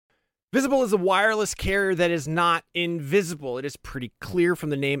Visible is a wireless carrier that is not invisible. It is pretty clear from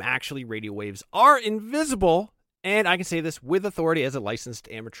the name. Actually, radio waves are invisible, and I can say this with authority as a licensed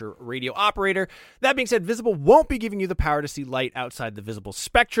amateur radio operator. That being said, Visible won't be giving you the power to see light outside the visible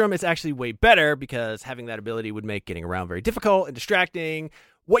spectrum. It's actually way better because having that ability would make getting around very difficult and distracting.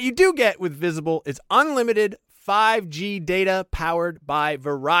 What you do get with Visible is unlimited 5G data powered by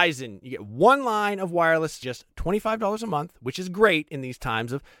Verizon. You get one line of wireless, just $25 a month, which is great in these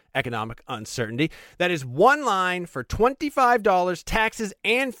times of economic uncertainty. That is one line for $25, taxes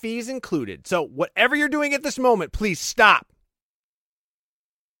and fees included. So whatever you're doing at this moment, please stop.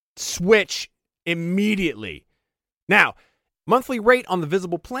 Switch immediately. Now, monthly rate on the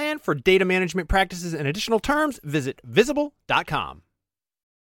Visible plan for data management practices and additional terms, visit visible.com.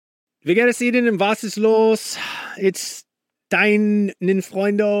 Wie geht es Ihnen? Was ist los? It's deinen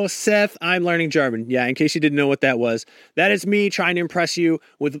Freundo, Seth. I'm learning German. Yeah, in case you didn't know what that was. That is me trying to impress you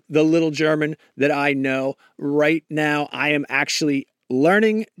with the little German that I know. Right now, I am actually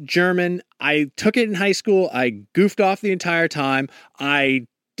learning German. I took it in high school. I goofed off the entire time. I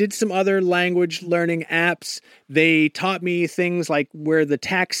did some other language learning apps. They taught me things like where the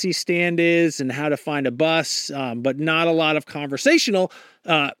taxi stand is and how to find a bus, but not a lot of conversational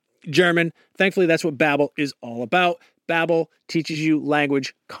German. Thankfully, that's what Babbel is all about. Babbel teaches you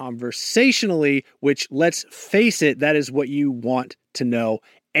language conversationally, which, let's face it, that is what you want to know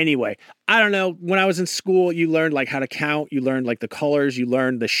anyway. I don't know. When I was in school, you learned like how to count. You learned like the colors. You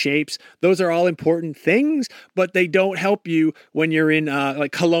learned the shapes. Those are all important things, but they don't help you when you're in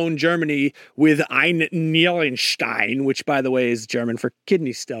like Cologne, Germany with Ein Nierenstein, which, by the way, is German for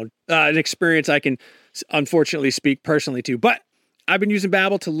kidney stone. An experience I can unfortunately speak personally to, but I've been using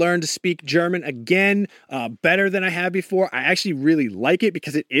Babbel to learn to speak German again, better than I have before. I actually really like it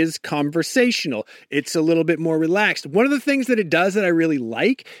because it is conversational. It's a little bit more relaxed. One of the things that it does that I really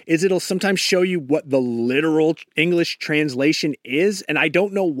like is it'll sometimes show you what the literal English translation is. And I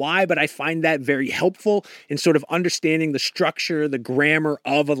don't know why, but I find that very helpful in sort of understanding the structure, the grammar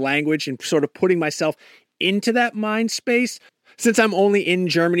of a language and sort of putting myself into that mind space. Since I'm only in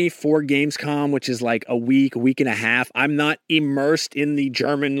Germany for Gamescom, which is like a week and a half, I'm not immersed in the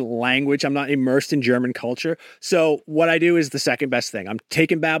German language. I'm not immersed in German culture. So what I do is the second best thing. I'm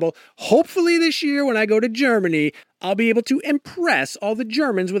taking Babbel. Hopefully this year when I go to Germany, I'll be able to impress all the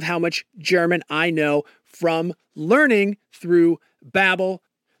Germans with how much German I know from learning through Babbel.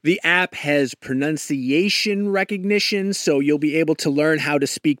 The app has pronunciation recognition, so you'll be able to learn how to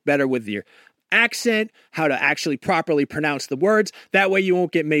speak better with your accent, how to actually properly pronounce the words. That way you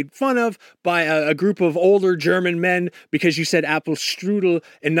won't get made fun of by a group of older German men because you said Apfelstrudel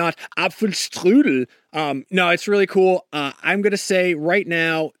and not Apfelstrudel. No, it's really cool. I'm going to say right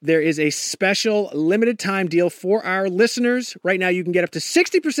now there is a special limited time deal for our listeners. Right now you can get up to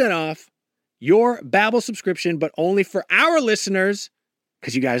 60% off your Babbel subscription, but only for our listeners,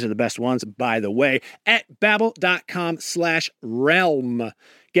 because you guys are the best ones, by the way, at babbel.com/realm.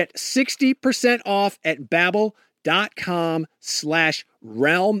 Get 60% off at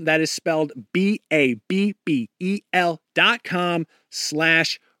babbel.com/realm. That is spelled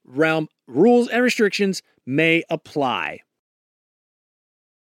BABBEL.com/realm. Rules and restrictions may apply.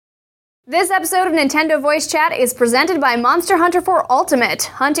 This episode of Nintendo Voice Chat is presented by Monster Hunter 4 Ultimate.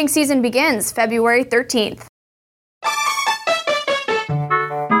 Hunting season begins February 13th.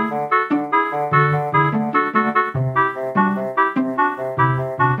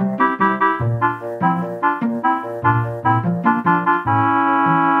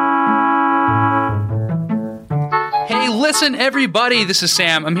 Listen, everybody, this is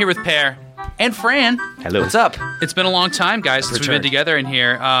Sam. I'm here with Pear and Fran. Hello. What's up? It's been a long time, guys, since we've been together in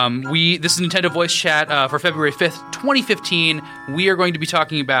here. This is Nintendo Voice Chat for February 5th, 2015. We are going to be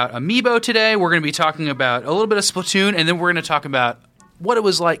talking about Amiibo today. We're going to be talking about a little bit of Splatoon, and then we're going to talk about what it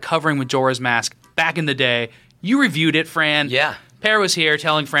was like covering Majora's Mask back in the day. You reviewed it, Fran. Yeah. Pear was here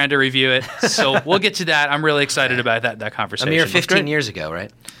telling Fran to review it, so we'll get to that. I'm really excited about that conversation. I'm here 15 years ago,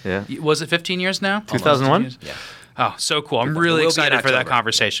 right? Yeah. Was it 15 years now? 2001? Yeah. Oh, so cool. I'm really excited for that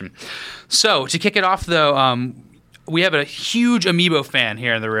conversation. So, to kick it off, though, we have a huge Amiibo fan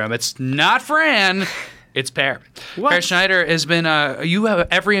here in the room. It's not Fran. It's Pear. What? Pear Schneider has been, you have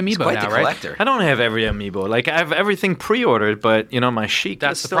every Amiibo quite now, the collector. right? I don't have every Amiibo. Like, I have everything pre-ordered, but, my Sheik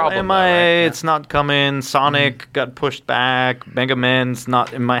That's is the still problem, MIA. though, right? It's not coming. Sonic got pushed back. Mega Man's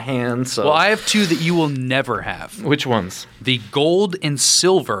not in my hands. So. Well, I have two that you will never have. Which ones? The gold and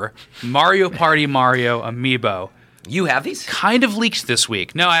silver Mario Party Mario Amiibo. You have these? Kind of leaked this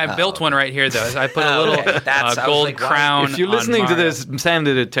week. No, I built one right here, though. I put a little I gold like, crown. If you're listening on to Mario. this, Sam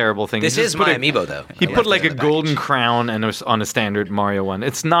did a terrible thing. This He is just my put amiibo, though. He I put left like it a in the golden package. crown and it was on a standard Mario one.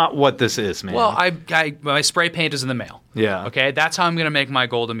 It's not what this is, man. Well, my spray paint is in the mail. Yeah. Okay, that's how I'm going to make my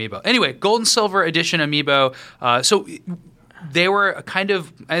gold amiibo. Anyway, gold and silver edition amiibo. So they were kind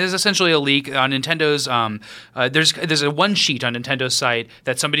of, it's essentially a leak on Nintendo's. There's a one sheet on Nintendo's site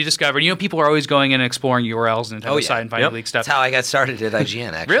that somebody discovered. You know, people are always going in and exploring URLs on Nintendo's site and finding leaked stuff. That's how I got started at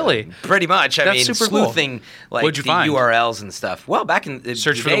IGN, actually. Really? Pretty much. I That's mean, super cool. sleuthing like What'd you the find? URLs and stuff. Well, back in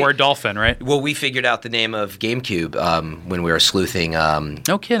Search for the word dolphin, right? Well, we figured out the name of GameCube when we were sleuthing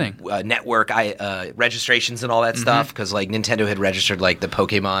No kidding. network registrations and all that stuff, because like Nintendo had registered like the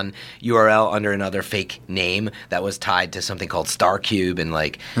Pokemon URL under another fake name that was tied to something called StarCube, and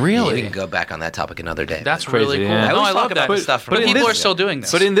like Really? we can go back on that topic another day. That's crazy, really cool. yeah. No, always I love talk about that. this stuff from But the people beginning. are still doing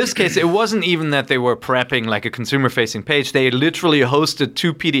this. But in this case, it wasn't even that they were prepping like a consumer-facing page. They literally hosted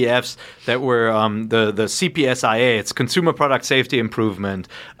 2 PDFs that were the CPSIA, it's Consumer Product Safety Improvement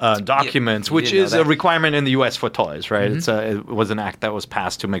documents, you which didn't know is a that. requirement in the U.S. for toys, right? It was an act that was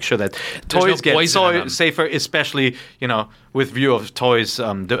passed to make sure that There's toys no get poison in them. safer, especially with view of toys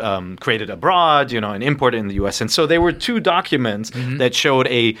created abroad, and imported in the U.S. And so there were 2 documents that showed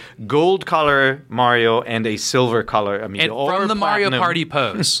a gold color Mario and a silver color Amiibo. and or from the Mario platinum. Party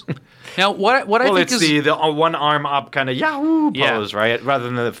pose. Now, what I Well, think it's is the one arm up kind of Yahoo Yeah. pose, right? Rather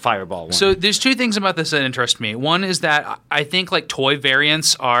than the fireball one. So there's 2 things about this that interest me. One is that I think like toy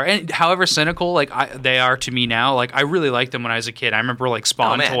variants are, and however cynical they are to me now, like I really liked them when I was a kid. I remember like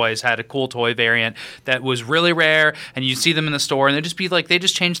Spawn man. Toys had a cool toy variant that was really rare, and you'd see them in the store, and they'd just be like they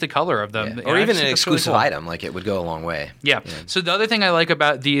just changed the color of them. Yeah. You Or know, I even just an think that's really exclusive cool. item, like it would go a long way. Yeah. So the other thing I like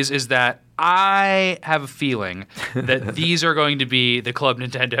about these is that I have a feeling that these are going to be the Club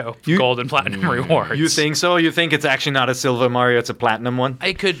Nintendo Gold and Platinum rewards. you think so? You think it's actually not a silver Mario, it's a platinum one?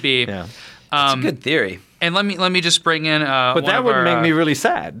 It could be. Yeah. It's a good theory. And let me just bring in. But that would make me really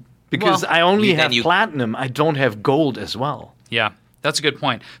sad because well, I only then have you- platinum. I don't have gold as well. Yeah, that's a good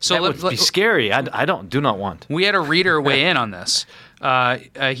point. So That would be scary. I do not want. we had a reader weigh in on this.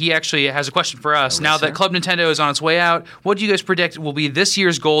 He actually has a question for us. Now that Club Nintendo is on its way out, what do you guys predict will be this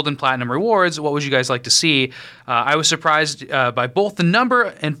year's gold and platinum rewards? What would you guys like to see? I was surprised by both the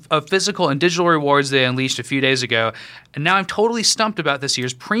number of physical and digital rewards they unleashed a few days ago, and now I'm totally stumped about this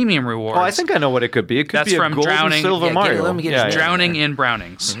year's premium rewards. Oh, I think I know what it could be. It could That's be a from gold Drowning- and silver Yeah, Mario. let me get his name. Drowning in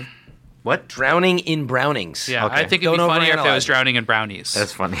Brownings. What? Drowning in Brownings. Yeah, Okay. I think it'd be Don't funnier if it overanalyze was it. drowning in brownies.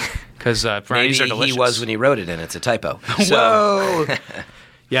 That's funny. Because Maybe brownies are delicious. he was when he wrote it, and it's a typo. Whoa.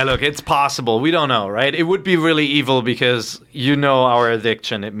 Yeah, look, it's possible. We don't know, right? It would be really evil because our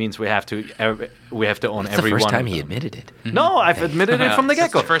addiction. It means we have to own It's every the first one time of he them. admitted it. No, I've admitted it from the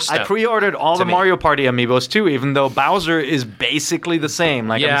That's get-go. the first I step. pre-ordered all the me. Mario Party amiibos too, even though Bowser is basically the same.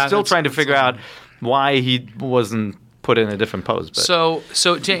 Like Yeah, I'm still that's- trying to figure out why he wasn't put in a different pose. But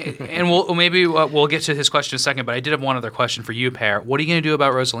And we'll get to his question in a second. But I did have one other question for you, Pear. What are you going to do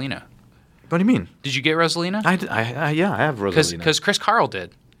about Rosalina? what do you mean? Did you get Rosalina? I have Rosalina. Because Chris Carl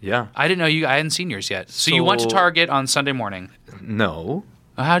did. Yeah. I didn't know you. I hadn't seen yours yet. So you went to So- Target on Sunday morning. No.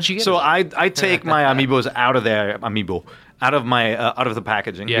 How'd you get So it? I take my amiibos out of the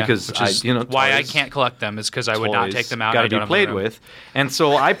packaging Yeah, because which is why I toys- can't collect them is because I would not take them out. Got and I to don't be have played the room. with, and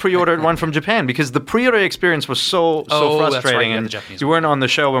so I pre-ordered one from Japan because the pre-order experience was so Oh, that's right, frustrating. you got And the Japanese you weren't on the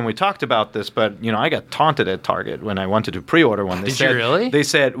show when we talked about this, but I got taunted at Target when I wanted to pre-order one. Did you really? They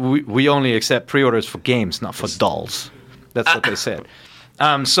said we only accept pre-orders for games, not for dolls. That's what they said.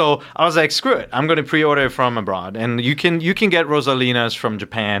 So I was like, screw it. I'm going to pre-order it from abroad. And you can get Rosalinas from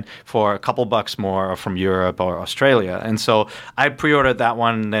Japan for a couple bucks more, or from Europe or Australia. And so I pre-ordered that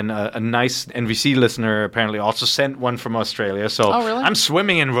one. And then a nice NVC listener apparently also sent one from Australia. So Oh, really? I'm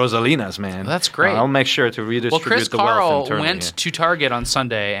swimming in Rosalinas, man. That's great. I'll make sure to Well, redistribute Chris the wealth Carl internally. went to Target on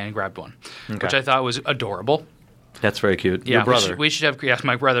Sunday and grabbed one, which I thought was adorable. That's very cute. Yeah, Your brother. We should have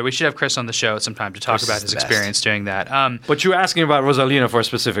my brother. We should have Chris on the show at some time to talk Chris about is his the best. experience doing that. But you're asking about Rosalina for a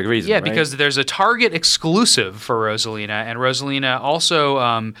specific reason, Yeah, right? because there's a Target exclusive for Rosalina, and Rosalina also,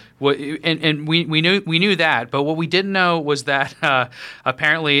 we knew that, but what we didn't know was that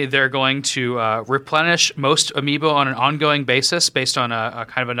apparently they're going to replenish most amiibo on an ongoing basis, based on a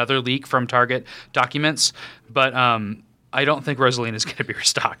kind of another leak from Target documents. But I don't think Rosalina is going to be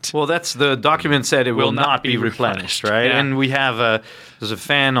restocked. Well, that's the document said it will not be replenished, right? Yeah. And we have there's a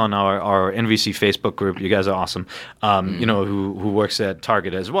fan on our NVC Facebook group. You guys are awesome. Who works at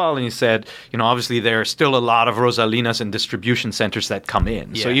Target as well, and he said, obviously there are still a lot of Rosalinas in distribution centers that come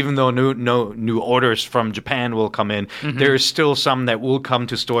in. Yeah. So even though new orders from Japan will come in, there is still some that will come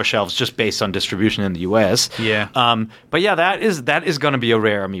to store shelves just based on distribution in the US. Yeah. But yeah, that is going to be a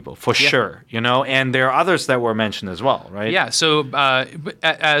rare amiibo for sure. And there are others that were mentioned as well, right? Yeah, so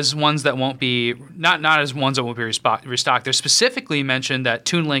as ones that won't be not as ones that won't be restocked, they're specifically mentioned that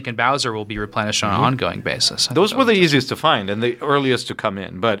Toon Link and Bowser will be replenished on an ongoing basis. Those were the easiest to find and the earliest to come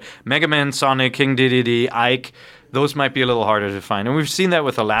in. But Mega Man, Sonic, King Dedede, Ike, those might be a little harder to find. And we've seen that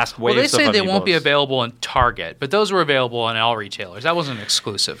with the last wave of Well, they say they amiibos. won't be available in Target, but those were available in all retailers. That wasn't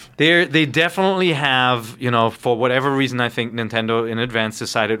exclusive. They definitely have, for whatever reason, I think Nintendo in advance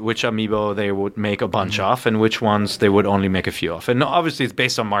decided which amiibo they would make a bunch of and which ones they would only make a few of. And obviously it's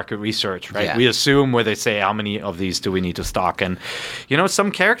based on market research, right? Yeah. We assume where they say how many of these do we need to stock. And,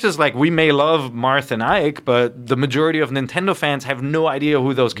 some characters, like we may love Marth and Ike, but the majority of Nintendo fans have no idea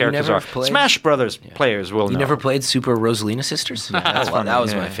who those characters never are. played- Smash Brothers players will know. You never played Super Rosalina Sisters? Yeah, that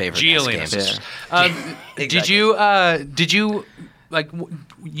was my favorite. Giolina NES game. sisters. Exactly. Did you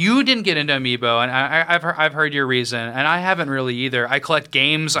you didn't get into Amiibo, and I've heard your reason, and I haven't really either. I collect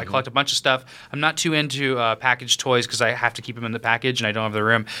games, I collect a bunch of stuff. I'm not too into packaged toys because I have to keep them in the package, and I don't have the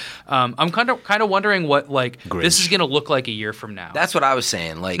room. I'm kind of wondering what this is going to look like a year from now. That's what I was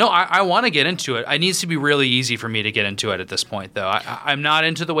saying. No, I want to get into it. It needs to be really easy for me to get into it at this point, though. I'm not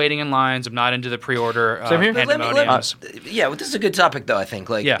into the waiting in lines. I'm not into the pre-order pandemoniums. This is a good topic, though, I think.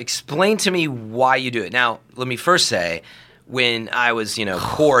 Explain to me why you do it. Now, let me first say, when I was,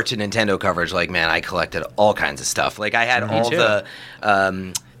 core to Nintendo coverage, I collected all kinds of stuff. I had all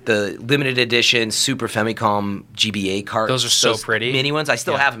the limited edition Super Famicom GBA cards. Those are so pretty. Mini ones. I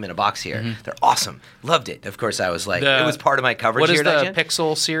still have them in a box here. Mm-hmm. They're awesome. Loved it. Of course, I was it was part of my coverage here. What is the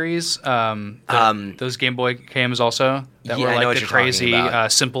Pixel series? Those Game Boy games also that were I know what the you're crazy, talking about.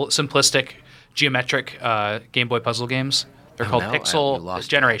 simplistic, geometric Game Boy puzzle games. They're called Pixel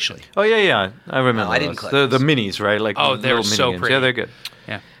Generationally. Oh, yeah. I remember I didn't those. collect The those. minis, right? They were little so mini games. pretty. Yeah, they're good.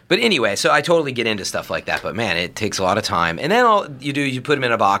 Yeah. But anyway, so I totally get into stuff like that. But man, it takes a lot of time. And then all you do, you put them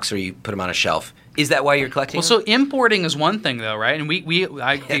in a box or you put them on a shelf. Is that why you're collecting Well, them? so importing is one thing, though, right? And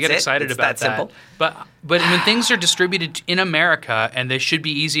I get excited It's about that simple. But when things are distributed in America and they should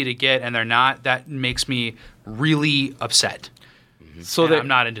be easy to get and they're not, that makes me really upset. So I'm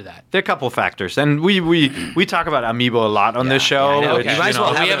not into that. There are a couple of factors, and we talk about Amiibo a lot on this show. I know. which, You might as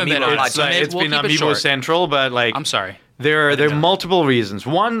well have we haven't an been Amiibo on it, podcast. so it's we'll been keep it Amiibo short. Central, but I'm sorry. There are multiple reasons.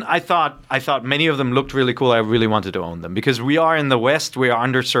 One, I thought many of them looked really cool. I really wanted to own them because we are in the West. We are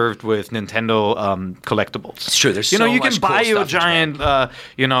underserved with Nintendo collectibles. It's true. There's you so you much can cool buy you a stuff in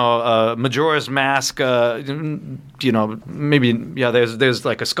giant, Majora's Mask. Maybe there's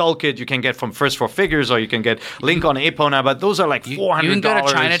like a skull kit you can get from First for Figures, or you can get Link on Epona. But those are like $400. You can go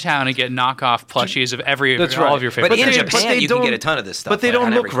to Chinatown and get knockoff plushies of all of your favorite. But in games. Japan, you can get a ton of this stuff. But they don't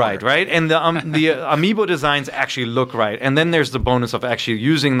on look every right, corner. right? And the Amiibo designs actually look right. And then there's the bonus of actually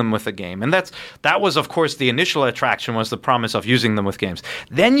using them with the game. And that was, of course, the initial attraction was the promise of using them with games.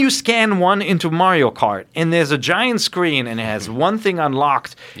 Then you scan one into Mario Kart, and there's a giant screen, and it has one thing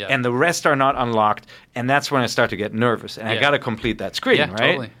unlocked, and the rest are not unlocked. And that's when I start to get nervous. And I got to complete that screen, Yeah, right?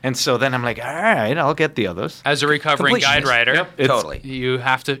 totally. And so then I'm like, all right, I'll get the others. As a recovering guide Completionist. writer, Totally. you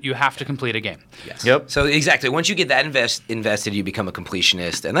have to complete a game. Yes. Yep. So exactly, once you get that invested, you become a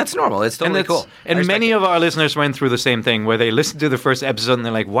completionist, and that's normal. It's totally cool. I And respect many it. of our listeners went through the same thing where they listened to the first episode and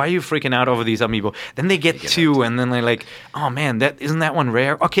they're like, why are you freaking out over these Amiibo? Then they get two and then they're like, oh man, isn't that one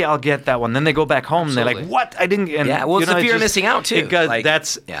rare? Okay, I'll get that one. Then they go back home and they're like, what? I didn't get Yeah, well, it's the fear of missing out, too.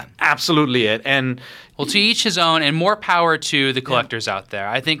 That's absolutely it. And Well, to each his own, and more power to the collectors out there.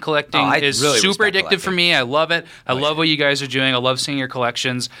 I think collecting I is really super respect addictive for collecting. me. I love it. I love what you guys are doing. I love seeing your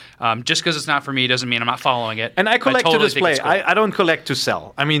collections. Just because it's not for me doesn't mean I'm not following it. I collect totally to think display. it's cool. I don't collect to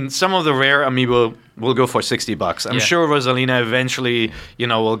sell. I mean, some of the rare Amiibo will go for $60. I'm Yeah. sure Rosalina eventually,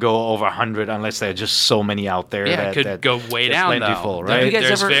 will go over 100 unless there are just so many out there. Yeah, that, it could that go way it's down, though. plentiful, right? you guys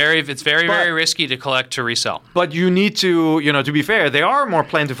It's ever- very risky to collect to resell. But you need to, to be fair, they are more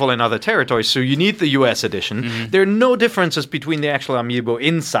plentiful in other territories, so you need the US edition. Mm-hmm. There are no differences between the actual Amiibo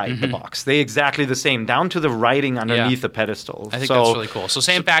inside the box. They're exactly the same, down to the writing underneath the pedestal. I think that's really cool. So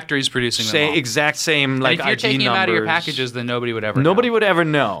same factories producing them all. Exact same, And like if you're ID taking them out of your numbers. packages, then nobody would ever know. Nobody would ever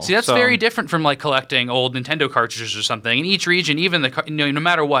know. See, that's So- very different from like collecting old Nintendo cartridges or something. In each region, even no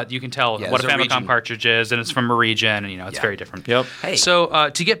matter what, you can tell what a there's a Famicom region. cartridge is, and it's from a region, and it's very different. Yep. Hey. So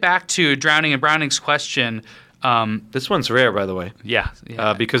to get back to Drowning and Browning's question, This one's rare, by the way. Yeah.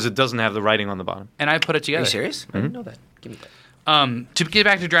 Because it doesn't have the writing on the bottom. And I put it together. Are you serious? I didn't know that. Give me that. To get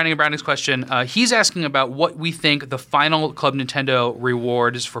back to Drowning and Browning's question, he's asking about what we think the final Club Nintendo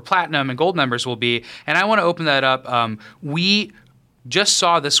rewards for Platinum and Gold members will be. And I want to open that up. We just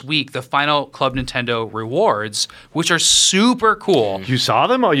saw this week the final Club Nintendo rewards, which are super cool. You saw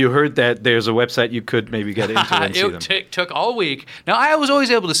them, or you heard that there's a website you could maybe get into and see them? It took all week. Now, I was always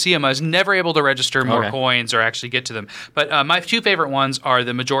able to see them. I was never able to register more coins or actually get to them. But my two favorite ones are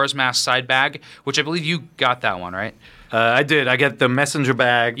the Majora's Mask side bag, which I believe you got that one, right? I did. I get the messenger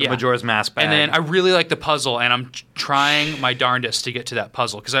bag, the Majora's Mask bag. And then I really like the puzzle, and I'm trying my darndest to get to that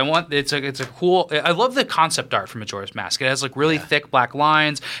puzzle because it's a cool. I love the concept art for Majora's Mask. It has like really thick black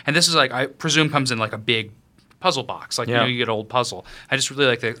lines, and this is like I presume comes in like a big puzzle box, like you get an old puzzle. I just really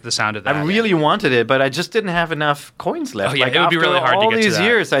like the sound of that. I really wanted it, but I just didn't have enough coins left. Oh, yeah, it would be really hard to get to that. All these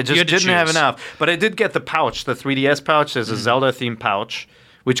years, I just didn't have enough. But I did get the pouch, the 3DS pouch. There's a Zelda-themed pouch,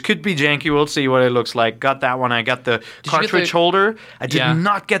 which could be janky. We'll see what it looks like. Got that one. I got the cartridge holder. I did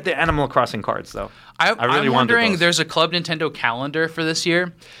not get the Animal Crossing cards, though. I'm wondering, there's a Club Nintendo calendar for this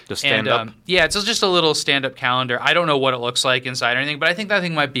year. The stand-up? Yeah, it's just a little stand-up calendar. I don't know what it looks like inside or anything, but I think that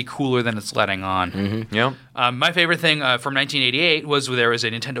thing might be cooler than it's letting on. Mm-hmm. Yep. My favorite thing from 1988 was there was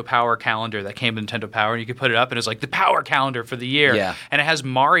a Nintendo Power calendar that came with Nintendo Power, and you could put it up, and it was like the Power calendar for the year. Yeah. And it has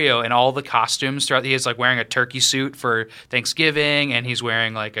Mario in all the costumes throughout. He is like wearing a turkey suit for Thanksgiving, and he's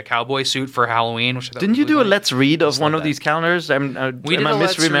wearing like a cowboy suit for Halloween. Which Didn't you do a Let's Read of one of these calendars? We did a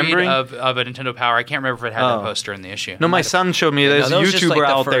Let's Read of a Nintendo Power. I can't remember if it had that poster in the issue. No, my son showed me there's a YouTuber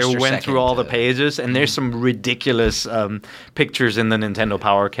out there who went through all the pages. pages, and there's some ridiculous pictures in the Nintendo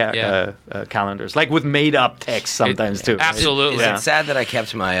Power calendars, like with made-up text sometimes too. Absolutely. Is it sad that I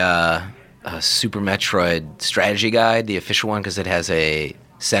kept my Super Metroid strategy guide, the official one, because it has a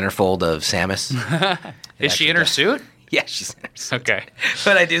centerfold of Samus? Is she in her suit? Yeah, she's in her suit. Okay.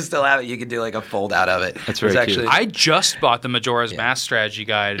 But I do still have it. You can do like a fold out of it. That's very cute. I just bought the Majora's Mask strategy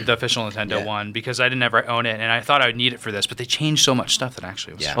guide, the official Nintendo one, because I didn't ever own it, and I thought I would need it for this, but they changed so much stuff that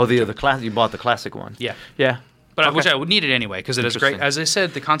actually was. Yeah. Oh, the class. You bought the classic one. Yeah. Yeah. But which I would need it anyway because it is great. As I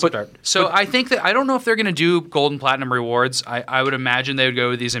said, the concept art. So I think that I don't know if they're going to do gold and platinum rewards. I would imagine they would go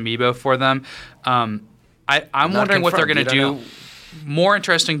with these amiibo for them. I'm wondering what they're going to do. More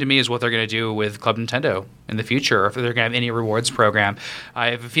interesting to me is what they're going to do with Club Nintendo in the future, or if they're going to have any rewards program. I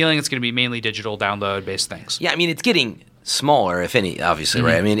have a feeling it's going to be mainly digital download-based things. Yeah, I mean, it's getting smaller, if any, obviously,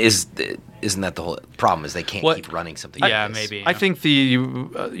 right? I mean, isn't that the whole problem? Is they can't keep running something? Yeah, like this? maybe. I think the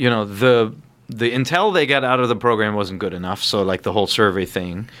intel they got out of the program wasn't good enough. So like the whole survey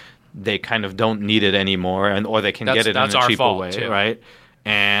thing, they kind of don't need it anymore, or they can get it in a cheaper way, too. right?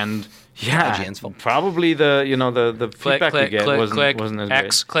 And IGN's fault. probably the feedback you get wasn't as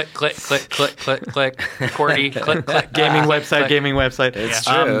X, click, click, click, click, click, click, QWERTY, click, click. Gaming website. It's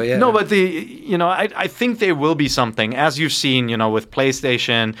true, yeah. No, but I think there will be something, as you've seen, with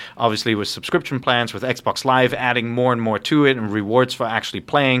PlayStation, obviously with subscription plans, with Xbox Live adding more and more to it and rewards for actually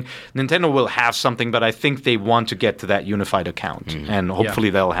playing. Nintendo will have something, but I think they want to get to that unified account, and hopefully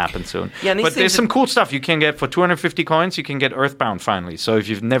that'll happen soon. Yeah, but there's some cool stuff you can get for 250 coins. You can get Earthbound finally. So if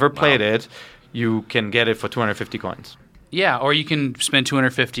you've never played it, you can get it for 250 coins. Yeah, or you can spend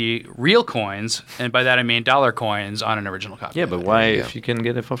 250 real coins, and by that I mean dollar coins, on an original copy. Yeah, but why if you can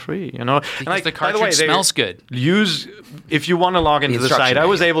get it for free? Because the cartridge smells good. If you want to log into the site, I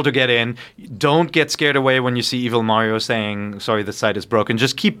was able to get in. Don't get scared away when you see Evil Mario saying, sorry, the site is broken.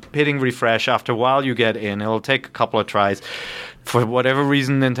 Just keep hitting refresh. After a while, you get in. It'll take a couple of tries. For whatever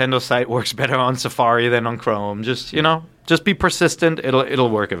reason, Nintendo's site works better on Safari than on Chrome. Just be persistent. It'll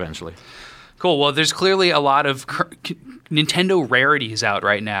work eventually. Cool. Well, there's clearly a lot of Nintendo rarities out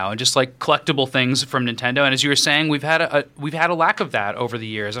right now, and just like collectible things from Nintendo. And as you were saying, we've had a lack of that over the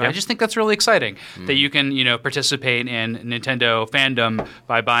years, and I just think that's really exciting that you can participate in Nintendo fandom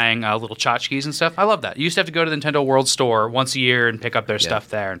by buying little tchotchkes and stuff. I love that. You used to have to go to the Nintendo World Store once a year and pick up their stuff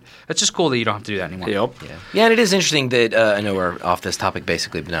there, and it's just cool that you don't have to do that anymore. Yep. Yeah, and it is interesting that I know we're off this topic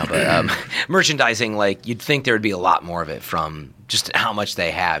basically now, but merchandising, like you'd think there would be a lot more of it from just how much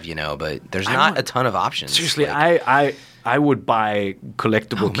they have, but there's not a ton of options. Seriously, I would buy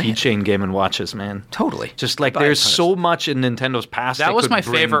collectible keychain Game & Watches, man. Totally. Just like there's so much in Nintendo's past that was my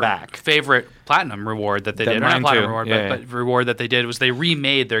favorite platinum reward that they did. Not platinum reward, but reward that they did was they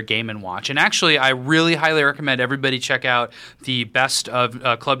remade their Game & Watch. And actually, I really highly recommend everybody check out the Best of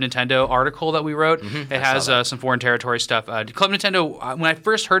Club Nintendo article that we wrote. It has some foreign territory stuff. Club Nintendo, when I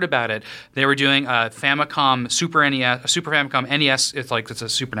first heard about it, they were doing a Famicom Super Famicom NES. It's a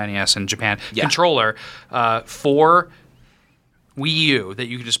Super NES in Japan controller for Wii U that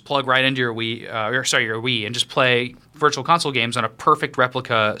you could just plug right into your Wii and just play Virtual Console games on a perfect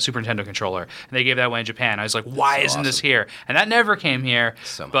replica Super Nintendo controller. And they gave that away in Japan. I was like, why isn't this here? And that never came here,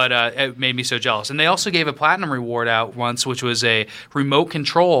 but it made me so jealous. And they also gave a Platinum Reward out once, which was a remote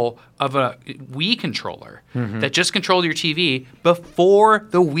control of a Wii controller that just controlled your TV before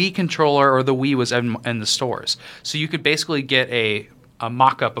the Wii controller or the Wii was in the stores. So you could basically get a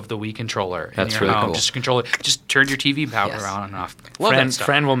mock-up of the Wii controller in your home. Cool. Just control it. Just turn your TV power on and off.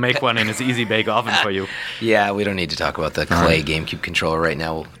 Fran will make one in his Easy Bake Oven for you. Yeah, we don't need to talk about the clay GameCube controller right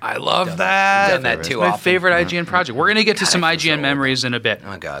now. I love that. We've done that too my often. favorite IGN project. We're going to get to some IGN memories in a bit.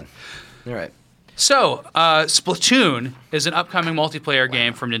 Oh, God. All right. So, Splatoon is an upcoming multiplayer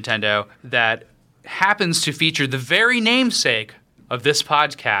game from Nintendo that happens to feature the very namesake of this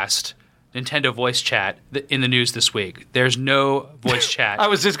podcast, Nintendo voice chat, in the news this week. There's no voice chat. I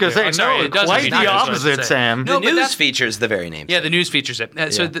was just going to say, quite the opposite, Sam. The news features the very name. Yeah, the news features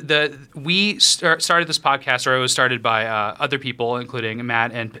it. So we started this podcast, or it was started by other people, including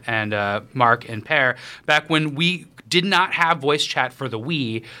Matt and Mark and Per, back when we did not have voice chat for the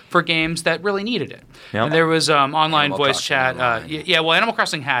Wii for games that really needed it. Yep. And there was online Animal voice Crossing chat. Well, Animal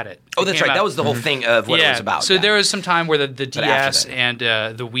Crossing had it. Oh, that's right. That was the whole thing of what it was about. So there was some time where the DS and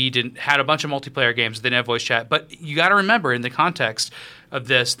the Wii had a bunch of multiplayer games that didn't have voice chat. But you got to remember in the context of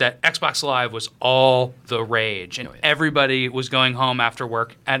this that Xbox Live was all the rage. And everybody was going home after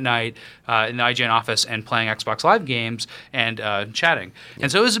work at night in the IGN office and playing Xbox Live games and chatting. Yeah.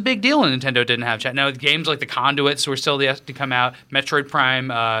 And so it was a big deal when Nintendo didn't have chat. Now, games like The Conduits were still to come out. Metroid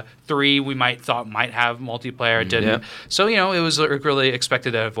Prime 3 we thought might have multiplayer. It didn't. Yeah. So, it was really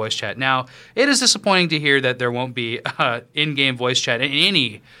expected to have voice chat. Now, it is disappointing to hear that there won't be in-game voice chat in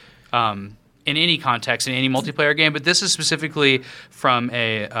any context, in any multiplayer game, but this is specifically from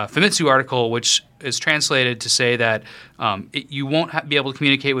a Famitsu article, which is translated to say that you won't be able to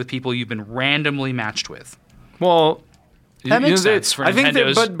communicate with people you've been randomly matched with. Well, that makes sense for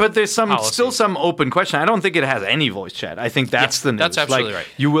Nintendo's but there's policy. Still some open question. I don't think it has any voice chat. I think that's the news. That's absolutely right.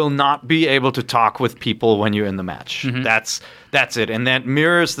 You will not be able to talk with people when you're in the match. Mm-hmm. That's it. And that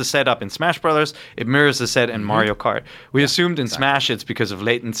mirrors the setup in Smash Brothers. It mirrors the set in Mario Kart. We assumed in Smash it's because of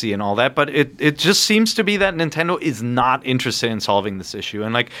latency and all that, but it just seems to be that Nintendo is not interested in solving this issue.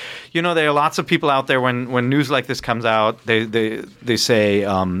 And there are lots of people out there when news like this comes out, they say,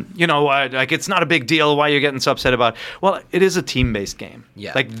 it's not a big deal. Why are you getting so upset about it? Well, it is a team-based game.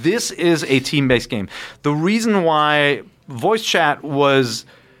 Yeah. This is a team-based game. The reason why voice chat was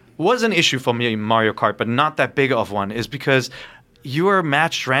an issue for me in Mario Kart, but not that big of one, is because you are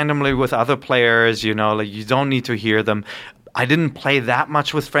matched randomly with other players, you don't need to hear them. I didn't play that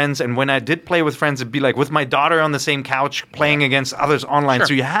much with friends, and when I did play with friends, it'd be like with my daughter on the same couch playing against others online. Sure.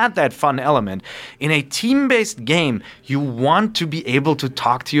 So you had that fun element. In a team-based game, you want to be able to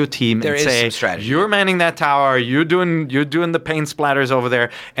talk to your team and say, you're manning that tower, you're doing the paint splatters over there,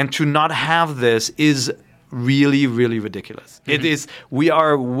 and to not have this is really, really ridiculous. Mm-hmm. It is. We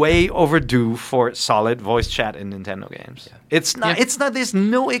are way overdue for solid voice chat in Nintendo games. Yeah. It's not. Yeah. It's not. There's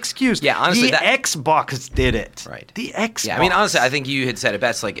no excuse. Yeah, honestly, the Xbox did it. Right. The Xbox. Yeah, I mean, honestly, I think you had said it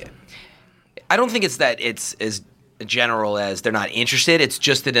best. I don't think it's that it's as general as they're not interested. It's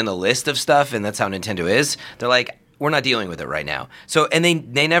just that in the list of stuff, and that's how Nintendo is. They're like, we're not dealing with it right now. So, and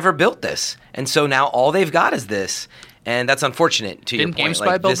they never built this, and so now all they've got is this. And that's unfortunate to your point. Didn't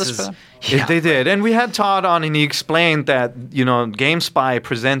GameSpy build this for them? Yeah. They did. And we had Todd on, and he explained that, GameSpy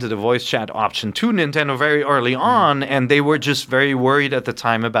presented a voice chat option to Nintendo very early on, and they were just very worried at the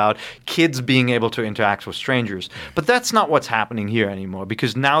time about kids being able to interact with strangers. But that's not what's happening here anymore,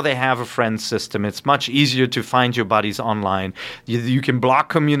 because now they have a friend system. It's much easier to find your buddies online. You can block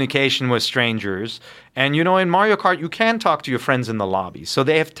communication with strangers. And, in Mario Kart, you can talk to your friends in the lobby. So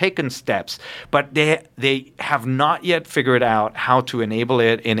they have taken steps, but they have not yet figured out how to enable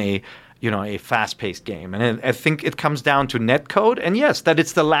it in a fast-paced game. And I think it comes down to netcode. And yes, that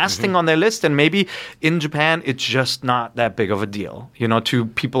it's the last thing on their list. And maybe in Japan, it's just not that big of a deal, to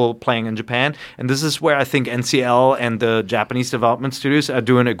people playing in Japan. And this is where I think NCL and the Japanese development studios are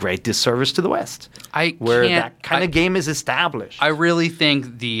doing a great disservice to the West. Where that kind of game is established. I really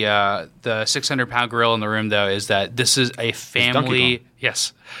think the 600-pound gorilla in the room, though, is that this is a family.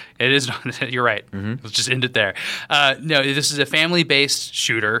 Yes, it is. You're right. Let's just end it there. No, this is a family-based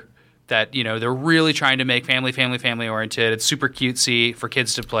shooter that they're really trying to make family oriented. It's super cutesy for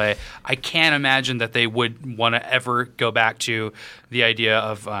kids to play. I can't imagine that they would want to ever go back to the idea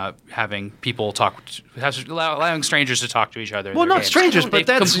of having people allowing strangers to talk to each other. Well, not games. strangers, but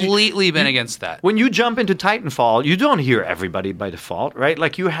that's completely been against that. When you jump into Titanfall, you don't hear everybody by default, right?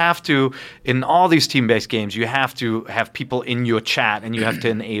 Like you have to, in all these team-based games, you have to have people in your chat and you have to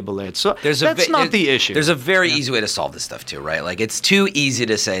enable it. So that's not the issue. There's a very easy way to solve this stuff too, right? Like it's too easy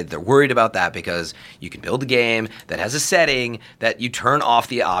to say they're worried about that because you can build a game that has a setting that you turn off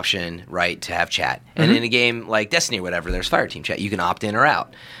the option, right, to have chat. And in a game like Destiny or whatever, there's Fireteam chat. You can opt in or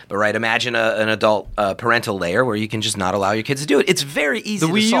out. But right, imagine an adult parental layer where you can just not allow your kids to do it. It's very easy to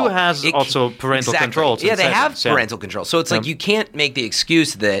solve. The Wii U has also parental controls. Yeah, they have parental control. So it's like you can't make the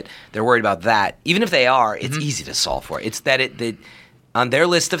excuse that they're worried about that. Even if they are, it's easy to solve for. It's that on their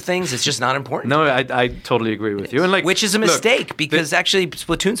list of things, it's just not important. No, I totally agree with you. And which is a mistake because actually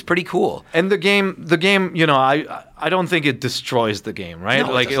Splatoon's pretty cool. And the game, I don't think it destroys the game, right?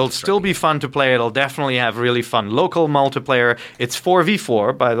 No, it'll still be fun to play. It'll definitely have really fun local multiplayer. It's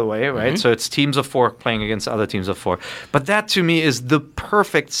 4v4, by the way, right? So it's teams of 4 playing against other teams of 4. But that to me is the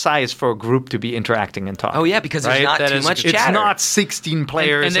perfect size for a group to be interacting and talking. Oh yeah, because there's not too much chatter. It's not 16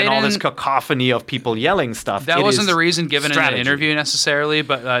 players and all this cacophony of people yelling stuff. That wasn't the reason given in an interview necessarily,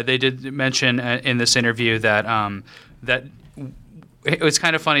 but they did mention in this interview that that it was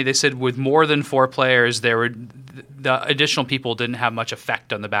kind of funny. They said with more than 4 players, the additional people didn't have much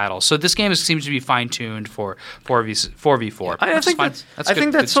effect on the battle. So this game seems to be fine-tuned for 4v4. I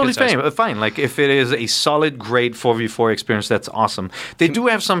think that's totally fine. Like if it is a solid, great 4v4 experience, that's awesome. They do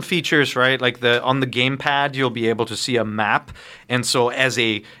have some features, right? Like on the gamepad, you'll be able to see a map, and so as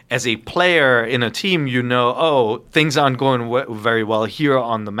a player in a team, things aren't going very well here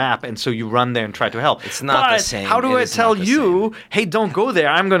on the map, and so you run there and try to help. It's not the same. How do I tell you, hey, don't go there?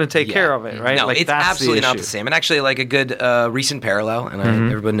 I'm going to take care of it, right? No, like, it's that's absolutely not the same. And actually, like a good recent parallel, and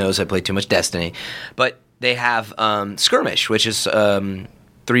everyone knows I play too much Destiny, but they have Skirmish, which is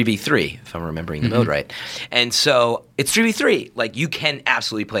 3v3, if I'm remembering the mode right. And so it's 3v3. Like, you can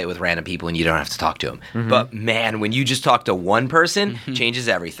absolutely play it with random people and you don't have to talk to them. But, man, when you just talk to one person, changes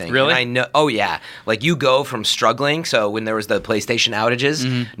everything. Really? And I know. Oh, yeah. Like, you go from struggling. So when there was the PlayStation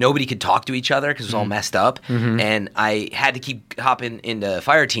outages, nobody could talk to each other because it was all messed up. And I had to keep hopping into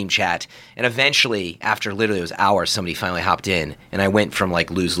Fireteam chat. And eventually, after literally it was hours, somebody finally hopped in. And I went from, like,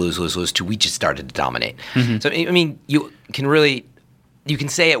 lose to we just started to dominate. So, I mean, you can really... You can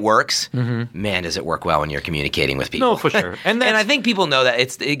say it works. Man, does it work well when you're communicating with people. No, for sure. And I think people know that.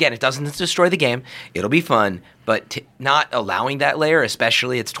 It doesn't destroy the game. It'll be fun. But not allowing that layer,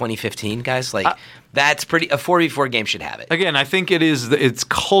 especially it's 2015, guys, that's pretty... A 4v4 game should have it. Again, I think it's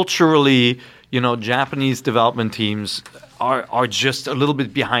culturally, Japanese development teams are just a little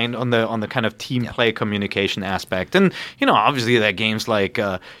bit behind on the kind of team play communication aspect. And, obviously there are games like,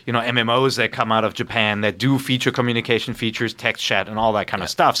 MMOs that come out of Japan that do feature communication features, text chat, and all that kind of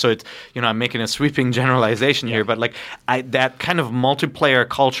stuff. So it's, I'm making a sweeping generalization here, but that kind of multiplayer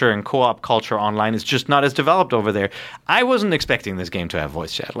culture and co-op culture online is just not as developed over there. I wasn't expecting this game to have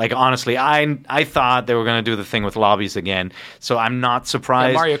voice chat. Like, honestly, I thought they were going to do the thing with lobbies again. So I'm not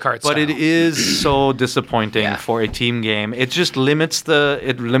surprised. Mario Kart style. But it is so disappointing for a team game. It just limits the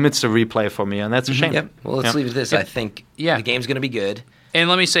replay for me, and that's a shame. Yep. Well, let's leave it at this. I think the game's going to be good. And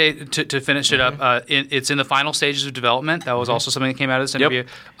let me say, to finish it up, it's in the final stages of development. That was also something that came out of this interview.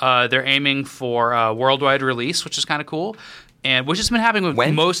 They're aiming for worldwide release, which is kind of cool, and which has been happening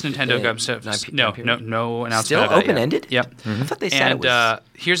with most Nintendo games. No announcement. Still open-ended? Yep. I thought they said it was...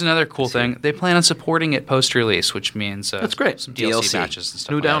 here's another cool thing. They plan on supporting it post-release, which means that's great. Some DLC patches and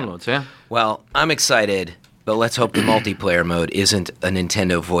stuff. New downloads, yeah. Well, I'm excited. But let's hope the multiplayer mode isn't a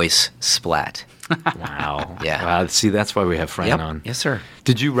Nintendo Voice splat. Wow. Yeah. Wow. See, that's why we have Fran on. Yes, sir.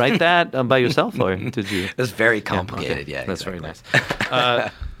 Did you write that by yourself, or did you? It was very complicated. Yeah, that's exactly. very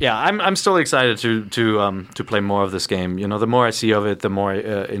nice. I'm still excited to play more of this game. The more I see of it, the more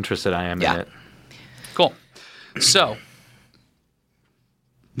interested I am in it. Cool. So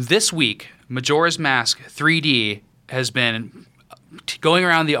this week, Majora's Mask 3D has been going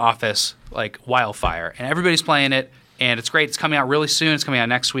around the office like wildfire, and everybody's playing it, and it's great. It's coming out really soon. It's coming out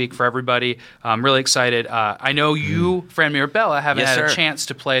next week for everybody. I'm really excited. I know you, Fran Mirabella, haven't had a chance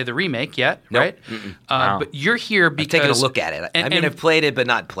to play the remake yet, right? Wow. But you're here because... I've taken a look at it. I've played it, but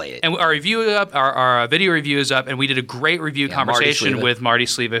not played it. And our review is up, our video review is up, and we did a great review conversation with Marty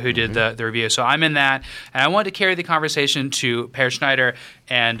Sleva, who did the review. So I'm in that, and I wanted to carry the conversation to Per Schneider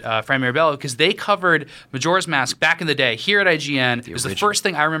and Fran Mirabello, because they covered Majora's Mask back in the day here at IGN. It was the first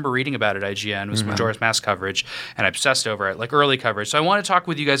thing I remember reading about at IGN was Majora's Mask coverage, and I obsessed over it, like early coverage. So I want to talk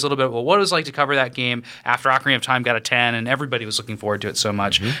with you guys a little bit about what it was like to cover that game after Ocarina of Time got a 10, and everybody was looking forward to it so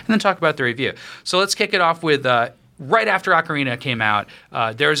much, and then talk about the review. So let's kick it off with right after Ocarina came out,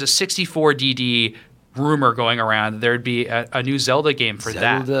 there was a 64DD rumor going around that there'd be a new Zelda game for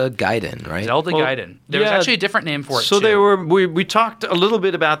that. Zelda Gaiden, right? Zelda Gaiden. There was actually a different name for it, so too. we talked a little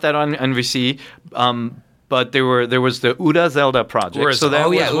bit about that on NVC, but there was the Uda Zelda project. So that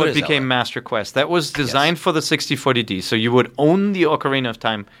was what became Master Quest. That was designed for the 64DD. So you would own the Ocarina of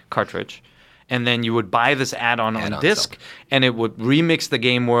Time cartridge, and then you would buy this add-on on disc, and it would remix the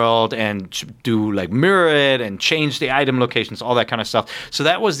game world and do like mirror it and change the item locations, all that kind of stuff. So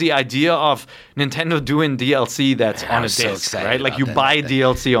that was the idea of Nintendo doing DLC that's on a disc, right? Like you buy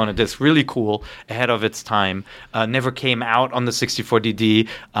DLC on a disc. Really cool, ahead of its time. Never came out on the 64DD.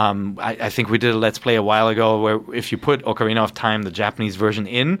 I think we did a Let's Play a while ago where if you put Ocarina of Time, the Japanese version,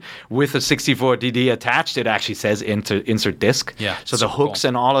 in with a 64DD attached, it actually says insert disc. Yeah, so the hooks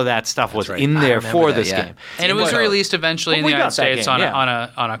and all of that stuff was in there for this game. And it was released eventually in the United States on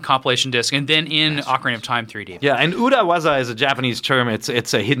a compilation disc, and then in Ocarina of Time 3D. Yeah, and Urawaza is a Japanese term.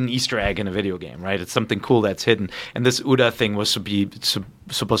 It's a hidden Easter egg in a video game, right? It's something cool that's hidden. And this Uda thing was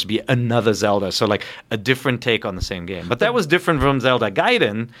supposed to be another Zelda, so like a different take on the same game. But that was different from Zelda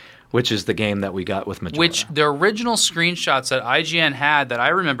Gaiden, which is the game that we got with Majora. Which the original screenshots that IGN had that I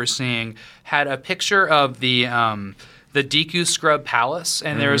remember seeing had a picture of the Deku Scrub Palace,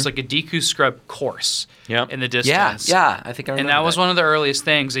 and there was like a Deku Scrub course in the distance. Yeah, I think I remember. And that was one of the earliest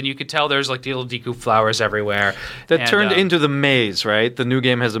things, and you could tell there's like the little Deku flowers everywhere. That turned into the maze, right? The new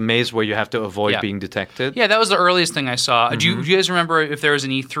game has a maze where you have to avoid being detected. Yeah, that was the earliest thing I saw. Do you guys remember if there was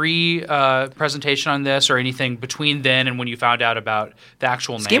an E3 presentation on this or anything between then and when you found out about the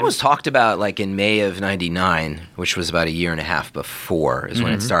actual name? This game was talked about like in May of '99, which was about a year and a half before is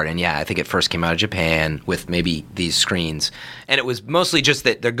when it started. And yeah, I think it first came out of Japan with maybe these screens. And it was mostly just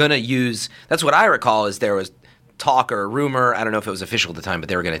that they're going to use – that's what I recall is there was talk or a rumor. I don't know if it was official at the time, but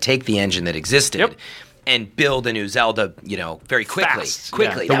they were going to take the engine that existed and build a new Zelda, very quickly.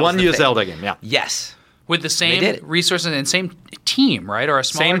 Quickly. The one-year Zelda game, Yes. With the same resources and same team, right? Or a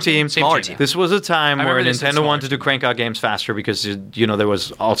smaller team. Smaller team. This was a time where Nintendo wanted to crank out games faster because, there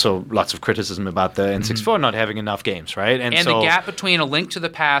was also lots of criticism about the N64 not having enough games, right? And so, the gap between A Link to the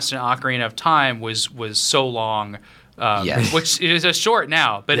Past and Ocarina of Time was so long. Which is a short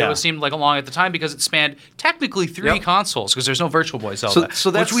now, but it seemed like a long at the time because it spanned technically 3 consoles because there's no Virtual Boy Zelda,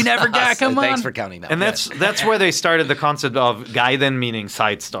 so that's, which we never got. Come on, thanks for counting that. And that's where they started the concept of Gaiden, meaning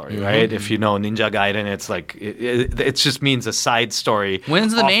side story, right? If you know Ninja Gaiden, it's like it just means a side story.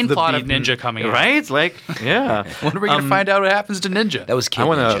 When's the main plot of Ninja coming out? Right? Like, yeah. When are we going to find out what happens to Ninja? That was Kid I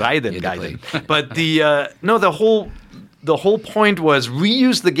want to Raiden Gaiden, but the whole point was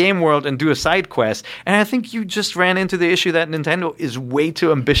reuse the game world and do a side quest. And I think you just ran into the issue that Nintendo is way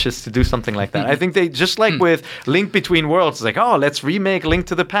too ambitious to do something like that. I think they, just like with Link Between Worlds, it's like, oh, let's remake Link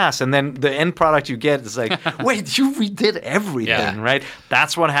to the Past. And then the end product you get is like, wait, you redid everything, right?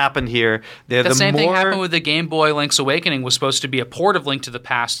 That's what happened here. The same thing happened with the Game Boy Link's Awakening was supposed to be a port of Link to the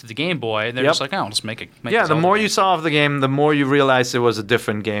Past to the Game Boy. And they're just like, oh, let's make it. The more you saw of the game, the more you realized it was a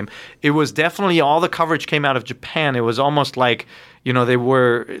different game. It was definitely, all the coverage came out of Japan. It was almost like, they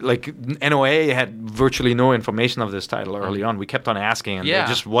were like NOA had virtually no information of this title early on. We kept on asking, and there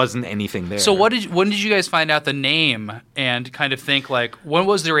just wasn't anything there. So when did you guys find out the name and kind of think like, when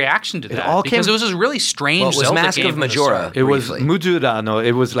was the reaction to that? Because it was this really strange. Well, it was Zelda Mask game of Majora. It was Mujura. No,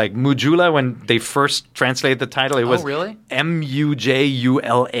 it was like Mujula when they first translated the title. It was really?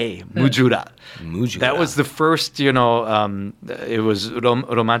 Mujula. Mujura. That was the first, it was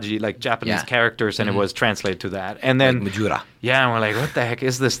Romaji, like Japanese characters, and it was translated to that. And then Majora. Yeah, and we're like, what the heck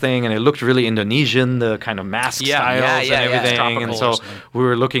is this thing? And it looked really Indonesian, the kind of mask styles and everything. And so we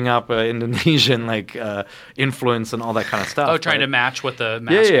were looking up Indonesian influence and all that kind of stuff. Oh, trying to match what the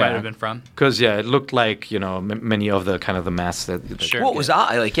mask might have been from. Because it looked like many of the kind of the masks that. Sure. What was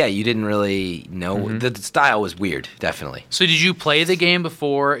odd? You didn't really know. The style was weird, definitely. So did you play the game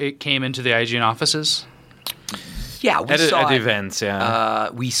before it came into the IGN offices? Yeah, we saw at it. Events,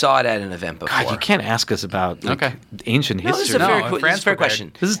 we saw it at an event before. God, you can't ask us about ancient history. This is a fair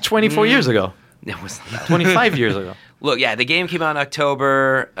question. This is 24 years ago. It wasn't that 25 years ago. Look, the game came out in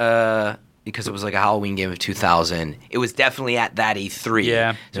October because it was like a Halloween game of 2000. It was definitely at that E3.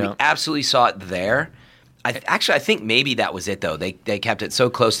 Yeah. So we absolutely saw it there. I think maybe that was it, though. They kept it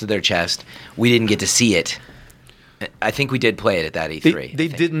so close to their chest, we didn't get to see it. I think we did play it at that E3. They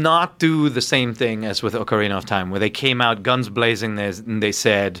did not do the same thing as with Ocarina of Time, where they came out guns blazing and they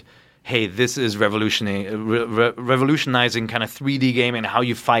said, hey, this is revolutionizing kind of 3D game and how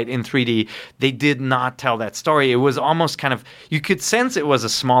you fight in 3D. They did not tell that story. It was almost kind of, you could sense it was a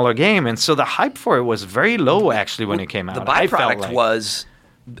smaller game. And so the hype for it was very low, actually, when it came out. The byproduct was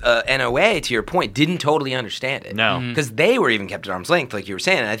NOA, to your point, didn't totally understand it. No. Because they were even kept at arm's length, like you were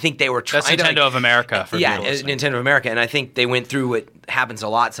saying. And I think they were trying That's Nintendo of America. For Nintendo of America. And I think they went through what happens a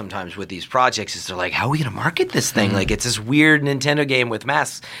lot sometimes with these projects is they're like, how are we going to market this thing? Like, it's this weird Nintendo game with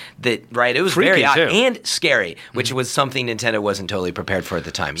masks that, right, it was freaky, very odd too. and scary, which was something Nintendo wasn't totally prepared for at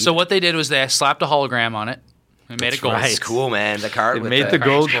the time. So what they did was they slapped a hologram on it. They made it gold. It's cool, man. The card. It made the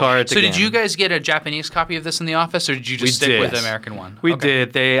gold card. So did you guys get a Japanese copy of this in the office, or did you just stick with the American one? We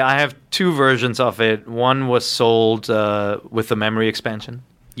did. I have two versions of it. One was sold with the memory expansion.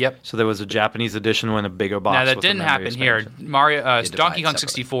 Yep. So there was a Japanese edition and a bigger box. Now that with the didn't memory happen here. expansion. Donkey Kong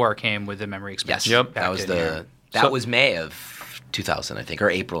 64 came with the memory expansion. Yes. Yep. That was May of 2000, I think, or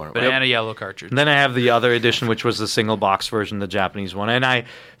April. Or Banana yellow cartridge. And then I have the other edition, which was the single box version, the Japanese one. And I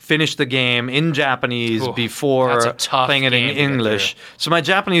finished the game in Japanese before playing it in English. So my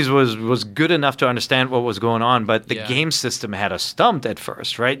Japanese was good enough to understand what was going on, but the game system had us stumped at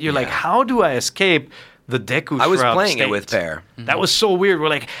first, right? You're like, how do I escape the Deku Shroud I was playing state? it with Pear. That was so weird. We're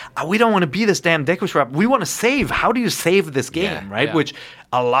like, we don't want to be this damn Deku Shroud. We want to save. How do you save this game, right? Yeah. Which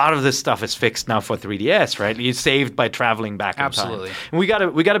a lot of this stuff is fixed now for 3DS, right? You saved by traveling back in Absolutely. time.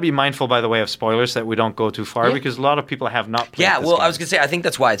 And we gotta be mindful, by the way, of spoilers that we don't go too far because a lot of people have not played this game. I was gonna say I think